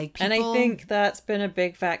that, like people... And I think that's been a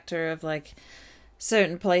big factor of like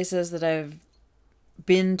certain places that I've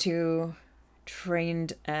been to,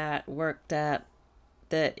 trained at, worked at,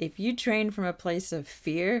 that if you train from a place of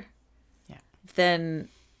fear, then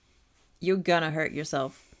you're gonna hurt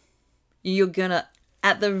yourself. You're gonna,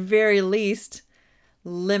 at the very least,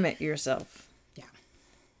 limit yourself. Yeah.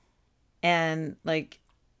 And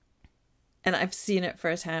I've seen it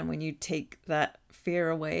firsthand when you take that fear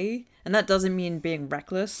away. And that doesn't mean being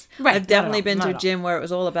reckless. Right. I've definitely been to a gym where it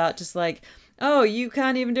was all about just like, oh, you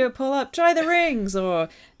can't even do a pull-up, try the rings. Or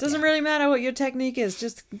it doesn't really matter what your technique is.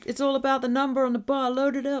 Just, it's all about the number on the bar.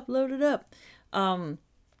 Load it up.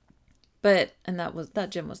 But, and that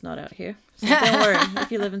gym was not out here. So don't worry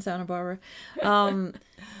if you live in Santa Barbara.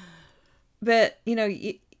 But,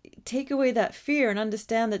 you take away that fear and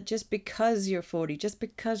understand that just because you're 40, just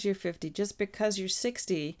because you're 50, just because you're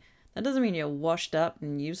 60, that doesn't mean you're washed up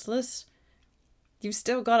and useless. You've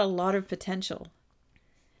still got a lot of potential.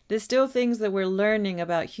 There's still things that we're learning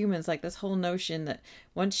about humans, like this whole notion that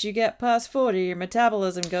once you get past 40, your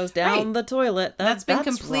metabolism goes down the toilet. That's been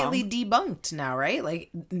completely wrong. Debunked now, right? Like,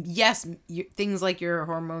 yes, things like your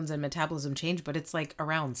hormones and metabolism change, but it's like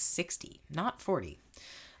around 60, not 40.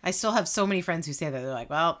 I still have so many friends who say that. They're like,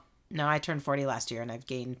 well, no, I turned 40 last year and I've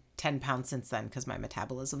gained 10 pounds since then because my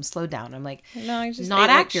metabolism slowed down. I'm like, no, you just not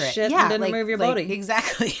accurate. Like shit and didn't move your body.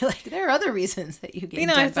 Exactly. Like, there are other reasons that you gain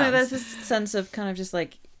 10 pounds. There's this sense of kind of just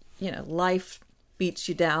like, life beats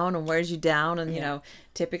you down and wears you down. And,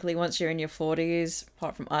 typically once you're in your 40s,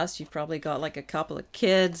 apart from us, you've probably got like a couple of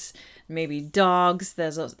kids, maybe dogs.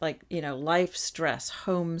 There's life stress,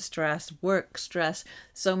 home stress, work stress,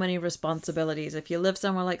 so many responsibilities. If you live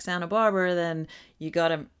somewhere like Santa Barbara, then you got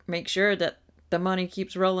to make sure that the money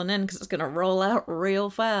keeps rolling in because it's going to roll out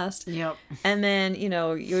real fast. Yep. And then,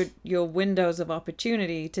 your windows of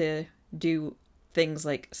opportunity to do things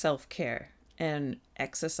like self-care and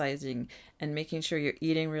exercising and making sure you're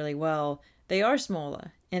eating really well, they are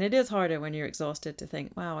smaller. And it is harder when you're exhausted to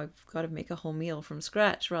think, wow, I've got to make a whole meal from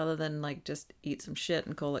scratch rather than like just eat some shit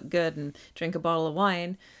and call it good and drink a bottle of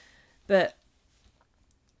wine. But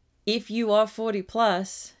if you are 40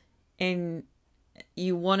 plus and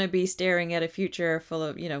you want to be staring at a future full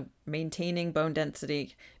of, maintaining bone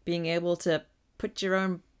density, being able to put your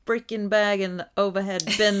own freaking bag in the overhead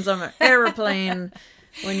bins on an airplane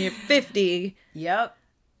when you're 50,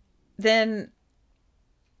 then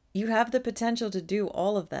you have the potential to do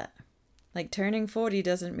all of that. Like, turning 40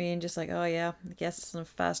 doesn't mean just like, oh yeah, I guess it's a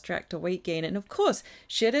fast track to weight gain. And of course,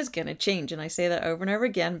 shit is going to change. And I say that over and over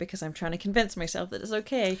again because I'm trying to convince myself that it's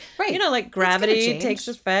okay. Right. You know, like gravity takes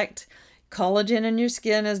effect. Collagen in your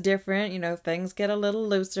skin is different. You know, things get a little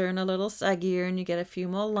looser and a little saggier, and you get a few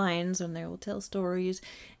more lines, and they will tell stories.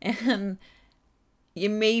 And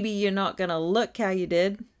you're not going to look how you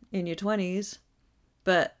did in your 20s,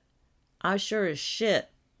 but I sure as shit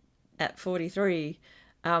at 43,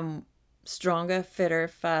 I'm stronger, fitter,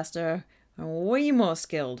 faster, and way more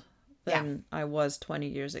skilled than I was 20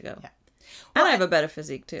 years ago. Yeah. Well, and I have a better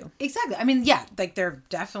physique too. Exactly. I mean, yeah, like there are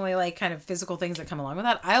definitely like kind of physical things that come along with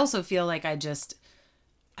that. I also feel like I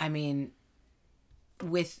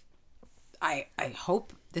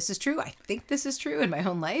hope this is true. I think this is true in my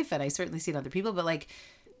own life, and I certainly see it in other people, but like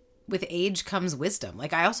with age comes wisdom.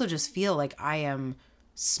 Like I also just feel like I am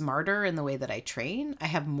smarter in the way that I train. I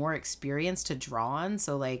have more experience to draw on.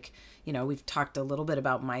 So like, you know, we've talked a little bit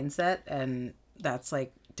about mindset, and that's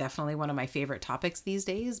like definitely one of my favorite topics these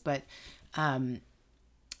days. But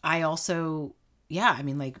I also, I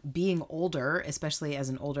mean, like being older, especially as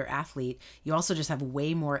an older athlete, you also just have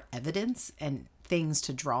way more evidence and things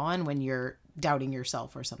to draw on when you're doubting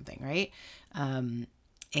yourself or something. Right.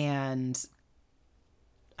 And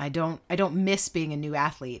I don't miss being a new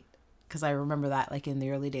athlete, because I remember that like in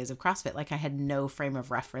the early days of CrossFit, like I had no frame of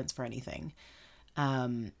reference for anything.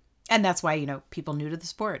 And that's why, you know, people new to the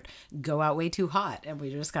sport go out way too hot, and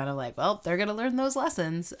we just kind of like, well, they're going to learn those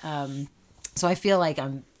lessons. So I feel like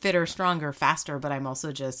I'm fitter, stronger, faster, but I'm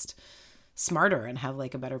also just smarter and have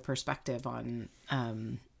like a better perspective on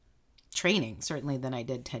training, certainly than I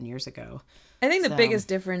did 10 years ago. I think the biggest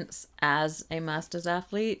difference as a masters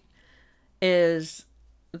athlete is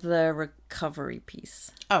the recovery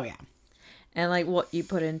piece. Oh, yeah. And like what you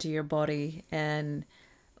put into your body. And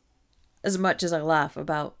as much as I laugh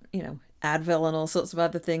about, you know, Advil and all sorts of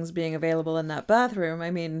other things being available in that bathroom,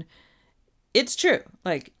 I mean, it's true.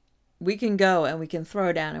 Like, we can go and we can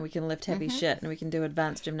throw down and we can lift heavy shit and we can do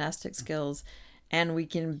advanced gymnastic skills, and we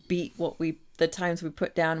can beat the times we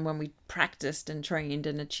put down when we practiced and trained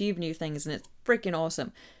and achieve new things, and it's freaking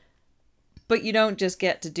awesome. But you don't just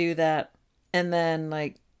get to do that and then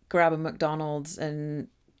like grab a McDonald's and,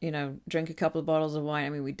 you know, drink a couple of bottles of wine. I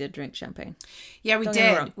mean, we did drink champagne. Yeah, we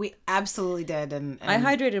did. We absolutely did. And I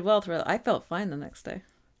hydrated well through it. I felt fine the next day.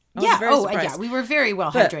 Yeah. We were very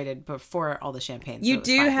well hydrated before all the champagne. So you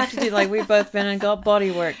do have to do, like, we've both been and got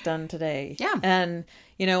body work done today. Yeah. And,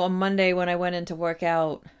 you know, on Monday when I went in to work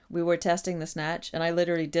out, we were testing the snatch, and I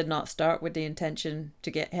literally did not start with the intention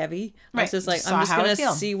to get heavy. Right. I was just like, I'm just going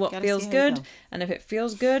to see what feels good. And if it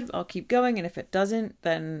feels good, I'll keep going. And if it doesn't,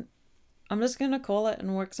 then I'm just going to call it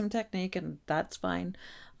and work some technique, and that's fine.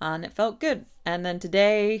 And it felt good. And then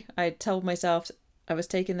today I told myself I was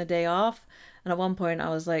taking the day off. And at one point I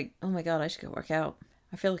was like, oh my God, I should go work out.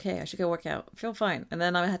 I feel okay. I should go work out. I feel fine. And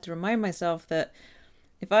then I had to remind myself that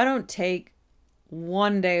if I don't take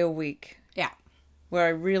one day a week, where I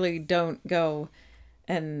really don't go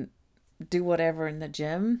and do whatever in the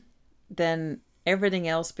gym, then everything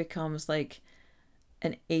else becomes like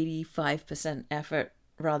an 85% effort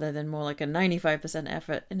rather than more like a 95%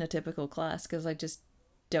 effort in a typical class, because I just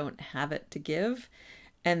don't have it to give.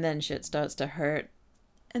 And then shit starts to hurt.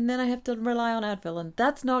 And then I have to rely on Advil, and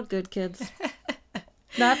that's not good, kids.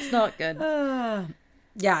 That's not good.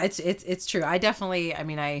 Yeah, it's true. I definitely, I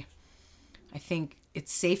mean, I think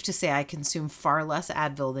it's safe to say I consume far less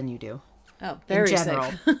Advil than you do. Oh, very in general.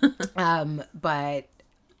 safe. But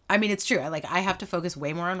I mean, it's true. I have to focus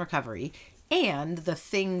way more on recovery, and the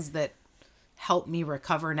things that help me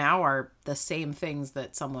recover now are the same things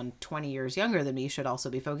that someone 20 years younger than me should also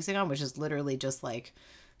be focusing on, which is literally just like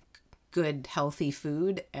good, healthy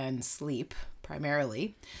food and sleep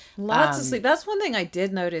primarily. Lots of sleep. That's one thing I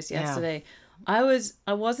did notice yesterday. Yeah.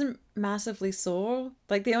 I wasn't massively sore.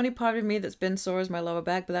 Like, the only part of me that's been sore is my lower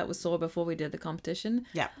back, but that was sore before we did the competition.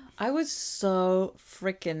 Yeah. I was so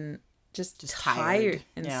freaking just tired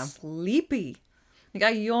and sleepy. Like, I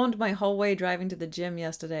yawned my whole way driving to the gym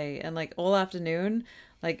yesterday, and like all afternoon,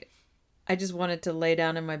 like I just wanted to lay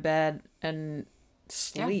down in my bed and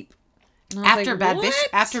sleep. Yeah. After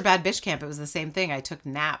Bad Bitch Camp, it was the same thing. I took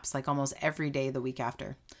naps like almost every day the week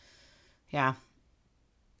after. Yeah.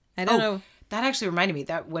 I don't know. That actually reminded me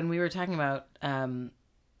that when we were talking about, I don't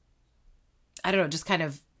know, just kind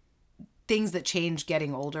of things that change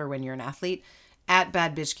getting older when you're an athlete. At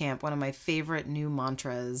Bad Bitch Camp, one of my favorite new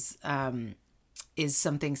mantras is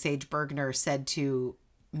something Sage Bergner said to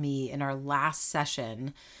me in our last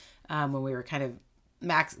session when we were kind of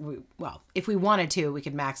if we wanted to, we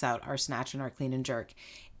could max out our snatch and our clean and jerk.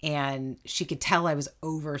 And she could tell I was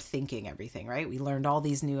overthinking everything, right? We learned all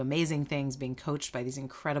these new amazing things being coached by these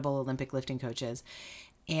incredible Olympic lifting coaches.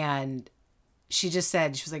 And she just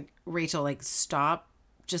said, she was like, Rachel, like, stop,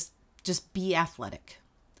 just be athletic.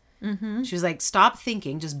 Mm-hmm. She was like, stop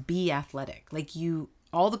thinking, just be athletic. Like,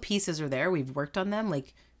 all the pieces are there. We've worked on them.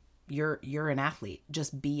 Like, you're an athlete.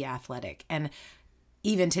 Just be athletic. And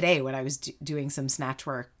even today when I was doing some snatch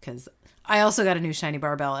work, because I also got a new shiny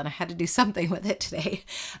barbell and I had to do something with it today.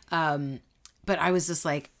 But I was just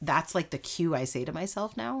like, that's like the cue I say to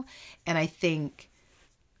myself now. And I think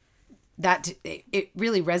that it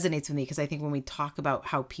really resonates with me, because I think when we talk about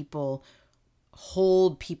how people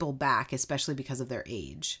hold people back, especially because of their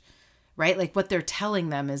age, right? Like, what they're telling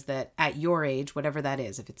them is that at your age, whatever that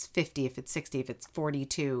is, if it's 50, if it's 60, if it's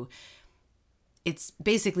 42, it's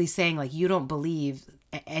basically saying, like, you don't believe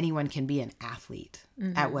anyone can be an athlete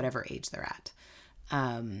at whatever age they're at.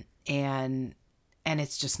 And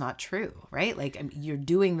it's just not true, right? Like, you're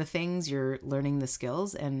doing the things, you're learning the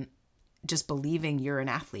skills, and just believing you're an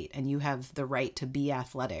athlete and you have the right to be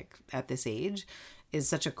athletic at this age is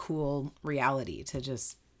such a cool reality to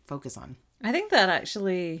just focus on. I think that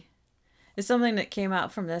actually is something that came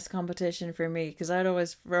out from this competition for me, because I'd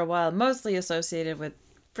always, for a while, mostly associated with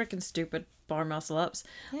freaking stupid bar muscle ups.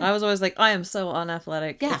 Yeah. I was always like, I am so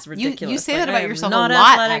unathletic. Yeah. It's ridiculous. You say like, that about yourself a lot,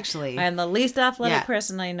 athletic. Actually. I am the least athletic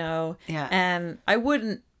person I know. Yeah. And I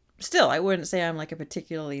wouldn't say I'm like a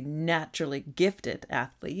particularly naturally gifted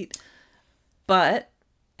athlete. But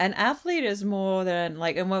an athlete is more than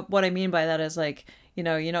like, and what I mean by that is like, you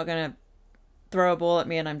know, you're not going to throw a ball at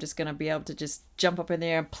me and I'm just going to be able to just jump up in the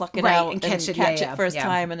air and pluck it out and catch it first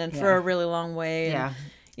time and then throw a really long way. And, yeah.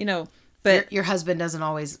 You know, but your husband doesn't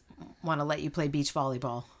always want to let you play beach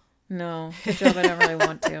volleyball. No, good job. I don't really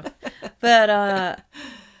want to. But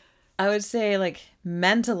I would say, like,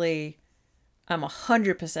 mentally, I'm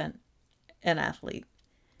 100% an athlete.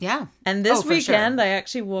 Yeah. And this weekend, sure. I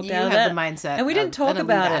actually walked out of that. You have the mindset. And we didn't talk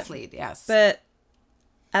about athlete, yes. But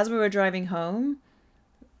as we were driving home,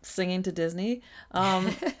 singing to Disney,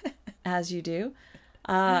 as you do,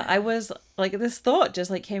 I was like, this thought just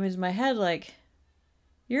like came into my head, like,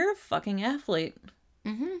 you're a fucking athlete.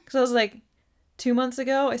 Because I was like, 2 months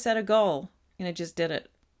ago, I set a goal and I just did it.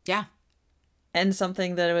 Yeah. And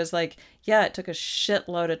something that it was like, yeah, it took a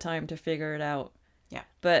shitload of time to figure it out. Yeah.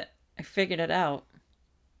 But I figured it out.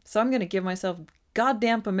 So I'm going to give myself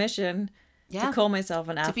goddamn permission to call myself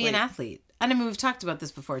an athlete. To be an athlete. And I mean, we've talked about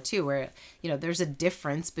this before too, where, you know, there's a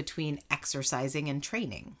difference between exercising and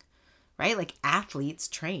training, right? Like, athletes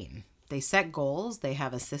train. They set goals. They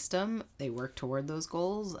have a system. They work toward those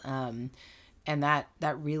goals. And that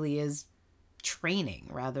really is training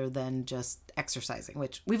rather than just exercising,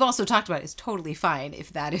 which we've also talked about is totally fine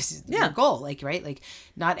if that is your goal. Like, right? Like,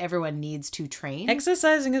 not everyone needs to train.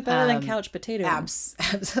 Exercising is better than couch potatoes.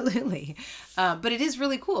 Absolutely. But it is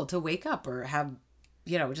really cool to wake up or have,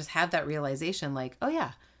 you know, just have that realization, like, oh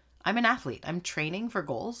yeah, I'm an athlete. I'm training for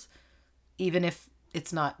goals, even if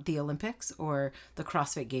it's not the Olympics or the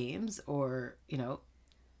CrossFit Games or, you know,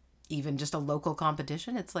 even just a local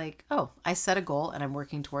competition. It's like, oh, I set a goal and I'm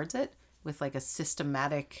working towards it with like a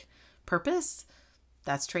systematic purpose.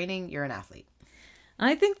 That's training. You're an athlete.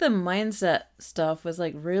 I think the mindset stuff was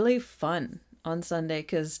like really fun on Sunday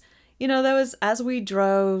because, you know, there was, as we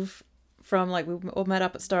drove from, like, we all met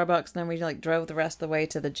up at Starbucks and then we like drove the rest of the way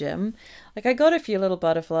to the gym. Like, I got a few little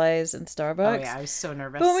butterflies in Starbucks. Oh yeah, I was so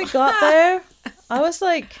nervous. But when we got there, I was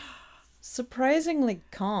like surprisingly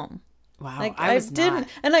calm. Wow, like, I was didn't, not.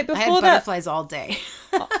 and like before I had butterflies all day.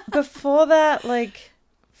 Before that, like,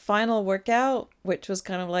 final workout, which was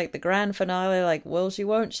kind of like the grand finale, like, will she,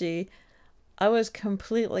 won't she? I was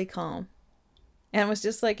completely calm, and was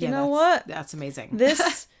just like, you know what? That's amazing. This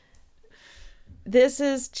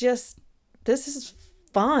is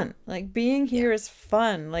fun. Like, being here is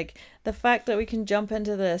fun. Like, the fact that we can jump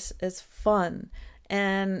into this is fun,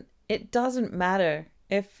 and it doesn't matter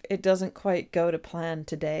if it doesn't quite go to plan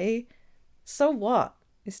today. So what?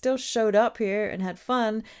 I still showed up here and had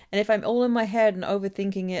fun. And if I'm all in my head and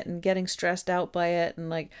overthinking it and getting stressed out by it and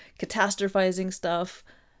like catastrophizing stuff,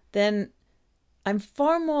 then I'm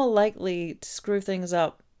far more likely to screw things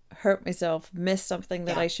up, hurt myself, miss something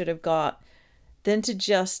that I should have got, than to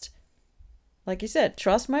just, like you said,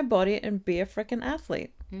 trust my body and be a freaking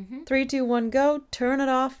athlete. 3, 2, 1, go. Turn it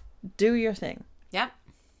off. Do your thing. Yep.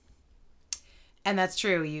 And that's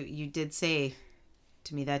true. You did say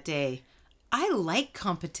to me that day, I like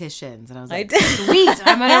competitions. And I was like, sweet,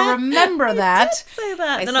 I'm going to remember that. I did say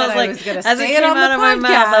that. I and I was like, was gonna as say it came out of my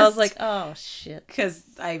mouth, I was like, oh, shit. Because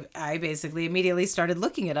I basically immediately started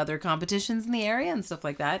looking at other competitions in the area and stuff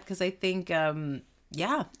like that. Because I think,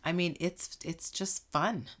 Yeah. I mean, it's just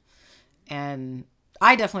fun. And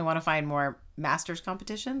I definitely want to find more masters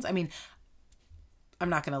competitions. I mean, I'm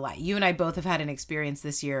not going to lie. You and I both have had an experience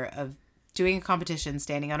this year of doing a competition,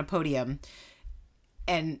 standing on a podium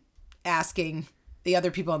and asking the other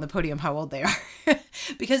people on the podium how old they are.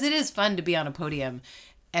 Because it is fun to be on a podium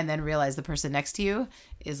and then realize the person next to you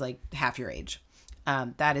is like half your age.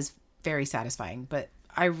 That is very satisfying. But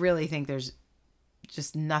I really think there's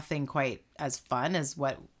just nothing quite as fun as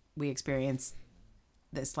what we experienced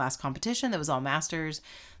this last competition that was all masters.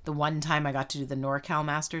 The one time I got to do the NorCal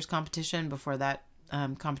Masters competition before that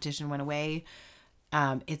competition went away.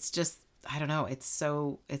 It's just, I don't know. It's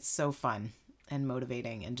so fun and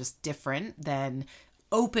motivating and just different than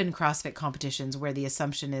open CrossFit competitions where the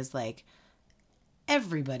assumption is like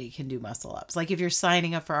everybody can do muscle ups. Like if you're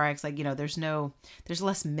signing up for RX, like, you know, there's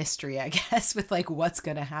less mystery, I guess, with like what's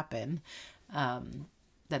going to happen than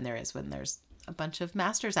there is when there's a bunch of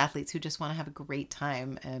masters athletes who just want to have a great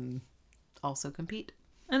time and also compete.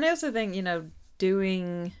 And I also think, you know,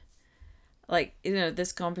 doing like, you know,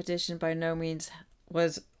 this competition by no means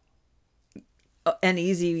was an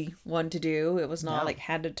easy one to do. It was not like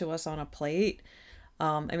handed to us on a plate.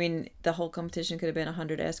 I mean, the whole competition could have been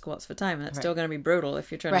 100 air squats for time, and that's still going to be brutal if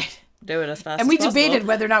you're trying to do it as fast as possible. And we debated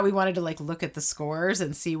whether or not we wanted to like look at the scores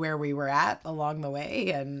and see where we were at along the way.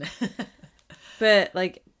 And but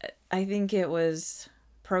like, I think it was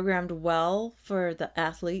programmed well for the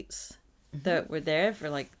athletes that were there. For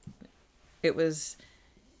like, it was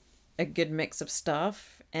a good mix of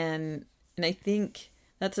stuff, and I think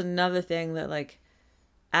that's another thing that like,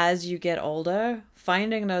 as you get older,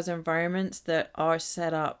 finding those environments that are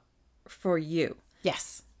set up for you.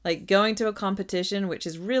 Yes. Like going to a competition, which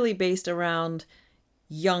is really based around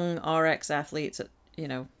young RX athletes, you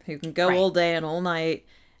know, who can go all day and all night.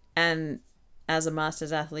 And as a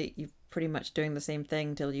masters athlete, you're pretty much doing the same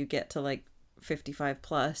thing till you get to like 55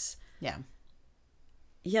 plus. Yeah.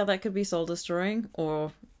 Yeah, that could be soul destroying,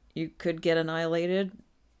 or you could get annihilated.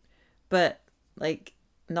 But like,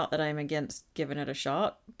 not that I'm against giving it a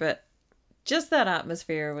shot, but just that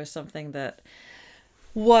atmosphere was something that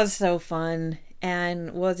was so fun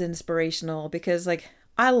and was inspirational, because like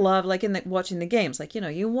I love like watching the games, like, you know,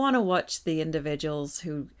 you want to watch the individuals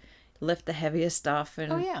who lift the heaviest stuff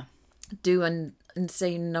and do an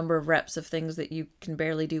insane number of reps of things that you can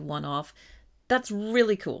barely do one off. That's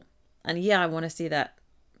really cool. And yeah, I want to see that.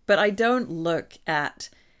 But I don't look at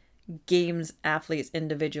games athletes,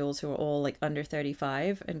 individuals who are all like under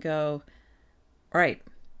 35 and go, all right,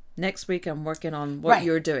 next week I'm working on what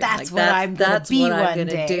you're doing. That's like, what I'm going to be one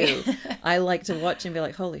day. Do. I like to watch and be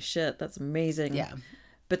like, holy shit, that's amazing. Yeah.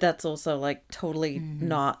 But that's also like totally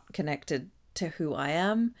not connected to who I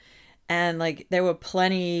am. And like there were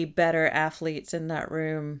plenty better athletes in that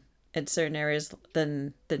room in certain areas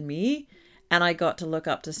than me. And I got to look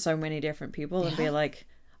up to so many different people and be like,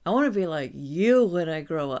 I want to be like you when I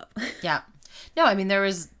grow up. Yeah. No, I mean, there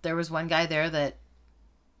was one guy there that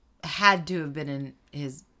had to have been in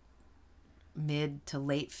his mid to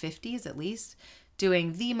late 50s at least,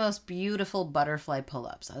 doing the most beautiful butterfly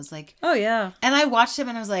pull-ups. I was like, oh yeah. And I watched him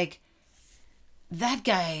and I was like, that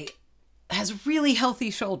guy has really healthy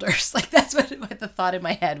shoulders. Like that's what the thought in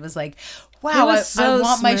my head was like, wow, I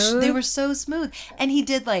want they were so smooth. And he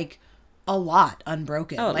did like a lot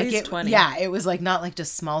unbroken. Oh, at like least 20. Yeah, it was like not like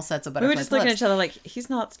just small sets of butterfly. We were just looking at each other like, he's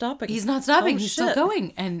not stopping. He's not stopping. Oh, he's still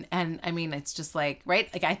going. And I mean, it's just like, right?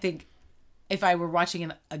 Like I think if I were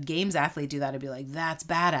watching a games athlete do that, I'd be like, that's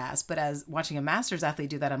badass. But as watching a masters athlete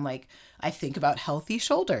do that, I'm like, I think about healthy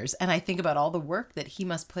shoulders. And I think about all the work that he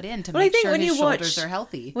must put in to make sure his shoulders are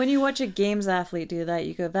healthy. When you watch a games athlete do that,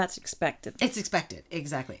 you go, that's expected. It's expected.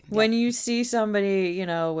 Exactly. When you see somebody, you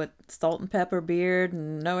know, with salt and pepper beard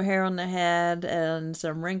and no hair on the head and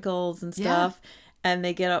some wrinkles and stuff, and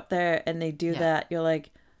they get up there and they do that, you're like,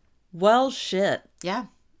 well, shit. Yeah.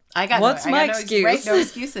 What's my excuse? Right? No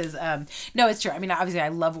excuses. No, it's true. I mean, obviously, I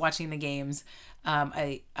love watching the games.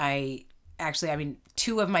 I actually, I mean,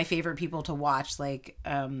 two of my favorite people to watch, like,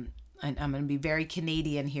 I'm going to be very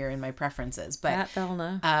Canadian here in my preferences, but Pat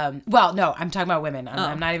Bellna. Well, no, I'm talking about women.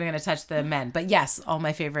 I'm not even going to touch the men, but yes, all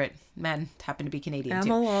my favorite men happen to be Canadian Emma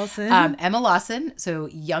too. Lawson. Emma Lawson, so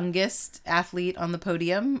youngest athlete on the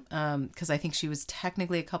podium, because I think she was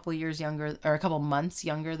technically a couple years younger or a couple months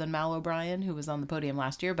younger than Mal O'Brien, who was on the podium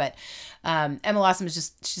last year. But Emma Lawson she's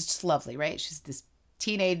just lovely, right? She's this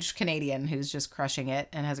teenage Canadian who's just crushing it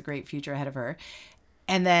and has a great future ahead of her.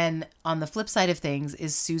 And then on the flip side of things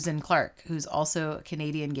is Susan Clark, who's also a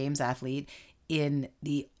Canadian Games athlete in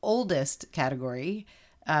the oldest category.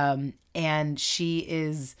 And she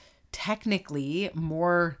is technically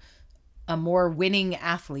more a more winning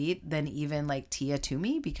athlete than even like Tia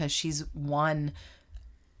Toomey, because she's won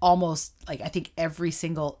almost like I think every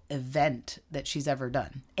single event that she's ever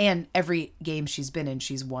done, and every game she's been in,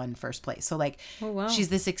 she's won first place. So like, oh, wow. She's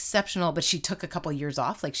this exceptional, but she took a couple years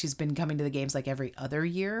off. Like she's been coming to the games like every other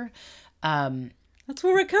year. That's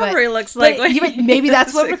what recovery looks like. Maybe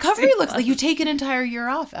that's what recovery looks like. You take an entire year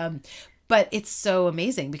off. But it's so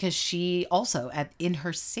amazing because she also in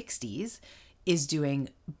her 60s is doing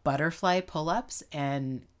butterfly pull-ups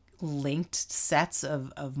and linked sets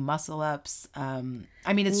of muscle ups. I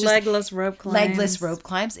mean, it's just legless rope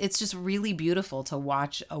climbs. It's just really beautiful to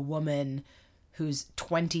watch a woman who's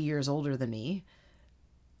 20 years older than me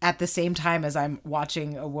at the same time as I'm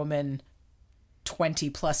watching a woman 20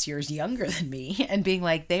 plus years younger than me, and being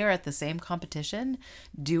like, they are at the same competition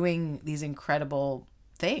doing these incredible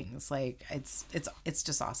things. Like it's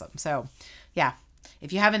just awesome. So yeah,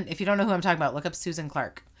 if you don't know who I'm talking about, look up Susan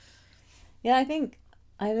Clark. Yeah, I think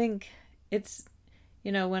it's,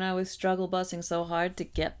 when I was struggle busting so hard to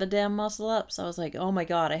get the damn muscle ups, I was like, oh my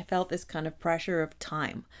God, I felt this kind of pressure of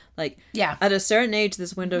time. Like, yeah, at a certain age,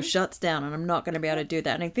 this window shuts down and I'm not going to be able to do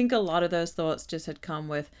that. And I think a lot of those thoughts just had come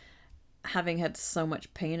with having had so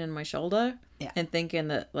much pain in my shoulder, and thinking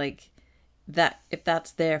that, like, that if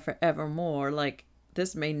that's there forevermore, like,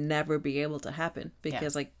 this may never be able to happen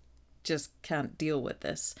because I just can't deal with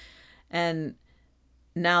this. And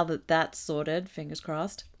now that that's sorted, fingers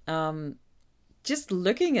crossed, just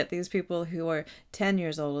looking at these people who are 10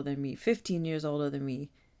 years older than me, 15 years older than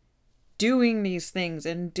me, doing these things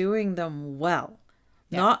and doing them well.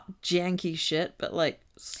 Not janky shit, but like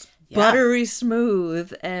buttery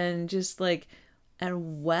smooth and just like,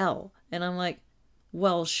 and well. And I'm like,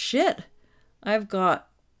 well, shit.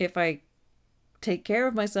 If I take care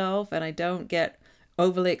of myself and I don't get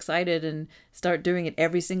overly excited and start doing it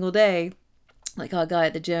every single day, like our guy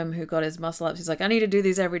at the gym who got his muscle ups, he's like, I need to do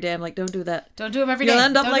these every day. I'm like, don't do that. Don't do them every day. You'll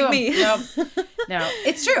end up like me. No,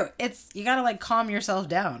 it's true. You gotta like calm yourself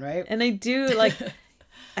down, right? And I do, like,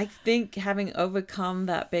 I think having overcome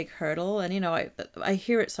that big hurdle, and I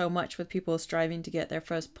hear it so much with people striving to get their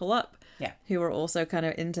first pull up, who are also kind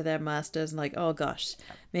of into their masters and like, oh gosh,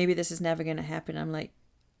 maybe this is never going to happen. I'm like,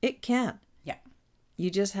 it can. Yeah. You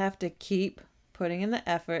just have to keep putting in the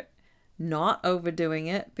effort, not overdoing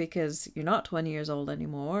it because you're not 20 years old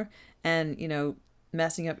anymore, and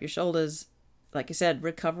messing up your shoulders. Like you said,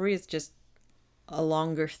 recovery is just a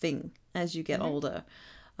longer thing as you get older,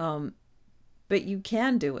 but you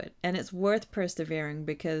can do it, and it's worth persevering,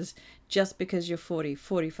 because just because you're 40,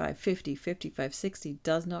 45, 50, 55, 60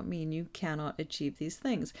 does not mean you cannot achieve these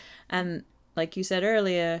things. And like you said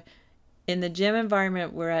earlier, in the gym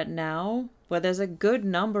environment we're at now, where there's a good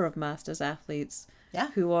number of masters athletes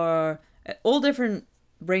who are all different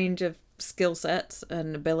range of skill sets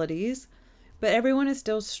and abilities, but everyone is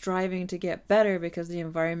still striving to get better because the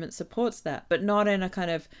environment supports that, but not in a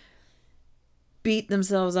kind of beat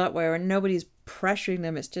themselves up where nobody's pressuring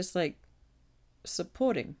them. It's just like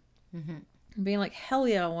supporting, being like, hell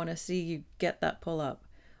yeah, I want to see you get that pull up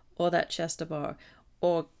or that chest to bar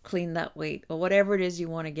or clean that weight or whatever it is you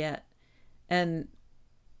want to get. And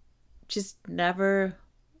just never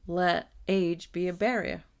let age be a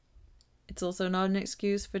barrier. It's also not an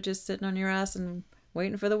excuse for just sitting on your ass and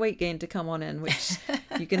waiting for the weight gain to come on in, which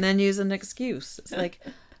you can then use an excuse. It's like,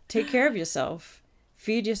 take care of yourself,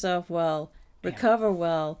 feed yourself well, recover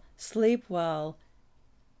well, sleep well,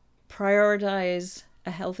 prioritize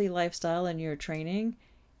a healthy lifestyle in your training,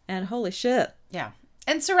 and holy shit. Yeah.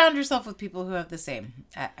 And surround yourself with people who have the same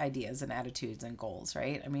ideas and attitudes and goals,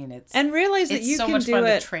 right? I mean, and realize that you so can much do fun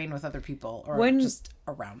it to train with other people or just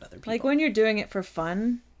around other people. Like when you're doing it for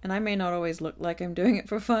fun, and I may not always look like I'm doing it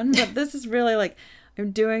for fun, but this is really like, I'm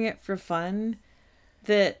doing it for fun,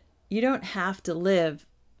 that you don't have to live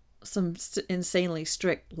some insanely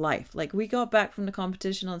strict life. Like, we got back from the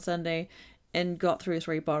competition on Sunday and got through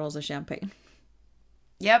 3 bottles of champagne.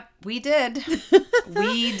 Yep, we did.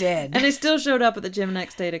 We did. And I still showed up at the gym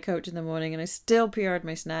next day to coach in the morning, and I still PR'd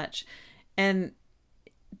my snatch. And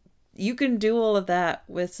you can do all of that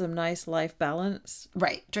with some nice life balance.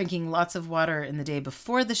 Right. Drinking lots of water in the day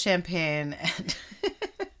before the champagne. And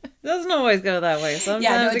doesn't always go that way.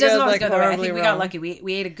 Sometimes it doesn't always go that way. I think we got wrong. lucky.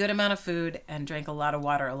 We ate a good amount of food and drank a lot of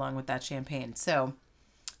water along with that champagne. So,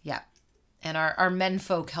 yeah. And our men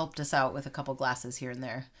folk helped us out with a couple glasses here and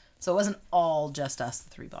there. So it wasn't all just us,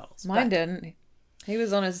 the 3 bottles. Mine didn't. He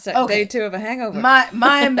was on his day 2 of a hangover.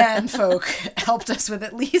 My man folk helped us with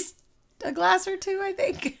at least a glass or 2, I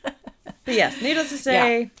think. But yes, needless to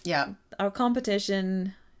say, yeah. Our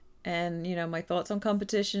competition and, my thoughts on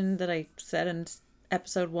competition that I said in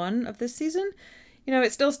episode 1 of this season, you know,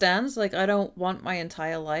 it still stands. Like, I don't want my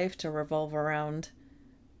entire life to revolve around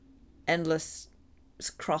endless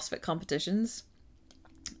CrossFit competitions,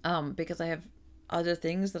 because I have other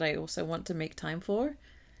things that I also want to make time for.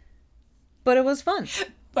 But it was fun.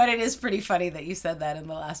 But it is pretty funny that you said that in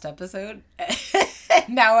the last episode.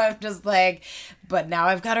 Now I'm just like, but now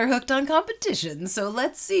I've got her hooked on competition, so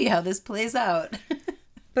let's see how this plays out.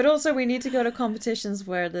 But also we need to go to competitions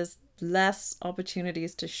where there's less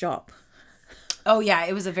opportunities to shop. Oh yeah,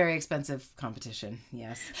 it was a very expensive competition,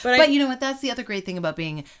 yes. But you know what? That's the other great thing about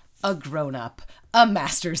being a grown-up, a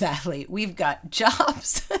masters athlete. We've got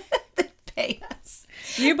jobs that pay us.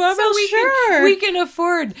 You barbell, so we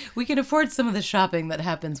can afford some of the shopping that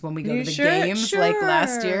happens when we go to the games, like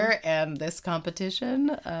last year and this competition.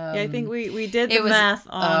 Yeah, I think we did the math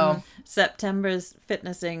on September's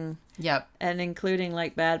fitnessing. Yep, and including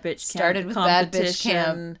like Bad Bitch started with Bad Bitch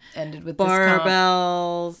Camp, ended with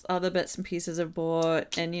barbells, other bits and pieces of board,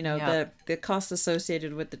 and you know the costs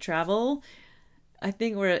associated with the travel. I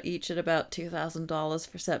think we're each at about $2,000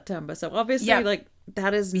 for September. So obviously, like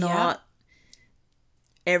that is not.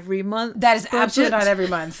 Every month. That is absolutely not every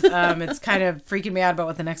month. It's kind of freaking me out about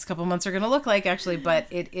what the next couple months are going to look like, actually. But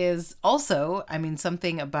it is also, I mean,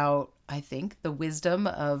 something about, I think, the wisdom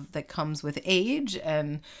that comes with age,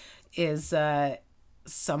 and is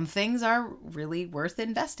some things are really worth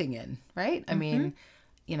investing in, right? I mean,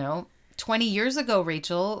 you know, 20 years ago,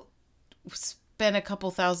 Rachel spent a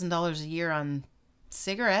couple $1,000s a year on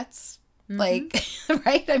cigarettes. Like,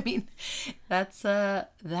 right? I mean, that's a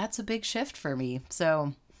big shift for me.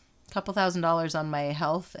 So, a couple $1,000s on my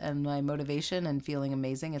health and my motivation and feeling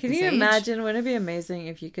amazing at this age. Can you imagine? Wouldn't it be amazing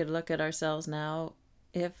if you could look at ourselves now,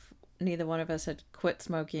 if neither one of us had quit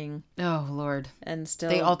smoking? Oh, Lord. And still...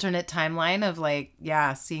 the alternate timeline of, like,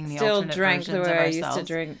 seeing the alternate versions of ourselves. Still drank the way I used to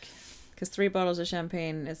drink. Because 3 bottles of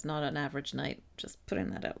champagne is not an average night. Just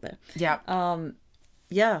putting that out there. Yeah.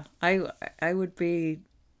 Yeah, I would be...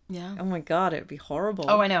 Yeah. Oh my God, it'd be horrible.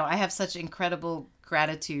 Oh, I know. I have such incredible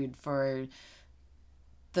gratitude for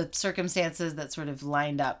the circumstances that sort of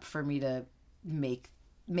lined up for me to make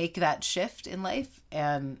that shift in life.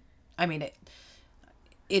 And I mean,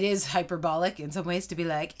 it is hyperbolic in some ways to be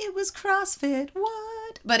like, it was CrossFit,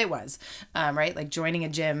 what? But it was, right? Like joining a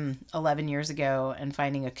gym 11 years ago and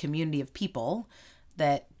finding a community of people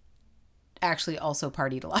that actually also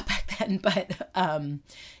partied a lot back then, but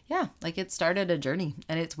like it started a journey.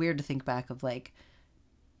 And it's weird to think back of like,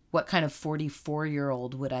 what kind of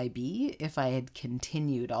 44-year-old would I be if I had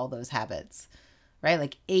continued all those habits, right?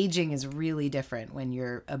 Like aging is really different when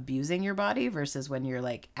you're abusing your body versus when you're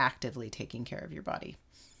like actively taking care of your body.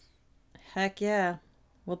 Heck yeah.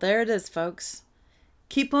 Well, there it is, folks.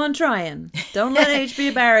 Keep on trying. Don't let age be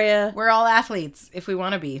a barrier. We're all athletes if we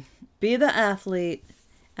want to be. Be the athlete.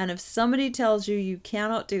 And if somebody tells you you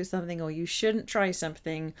cannot do something or you shouldn't try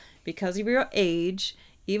something because of your age,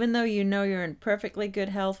 even though you know you're in perfectly good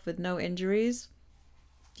health with no injuries,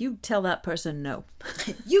 you tell that person no.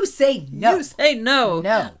 You say no. You say no.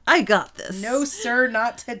 No. I got this. No, sir,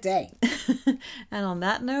 not today. And on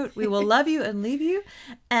that note, we will love you and leave you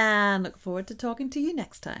and look forward to talking to you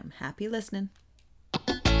next time. Happy listening.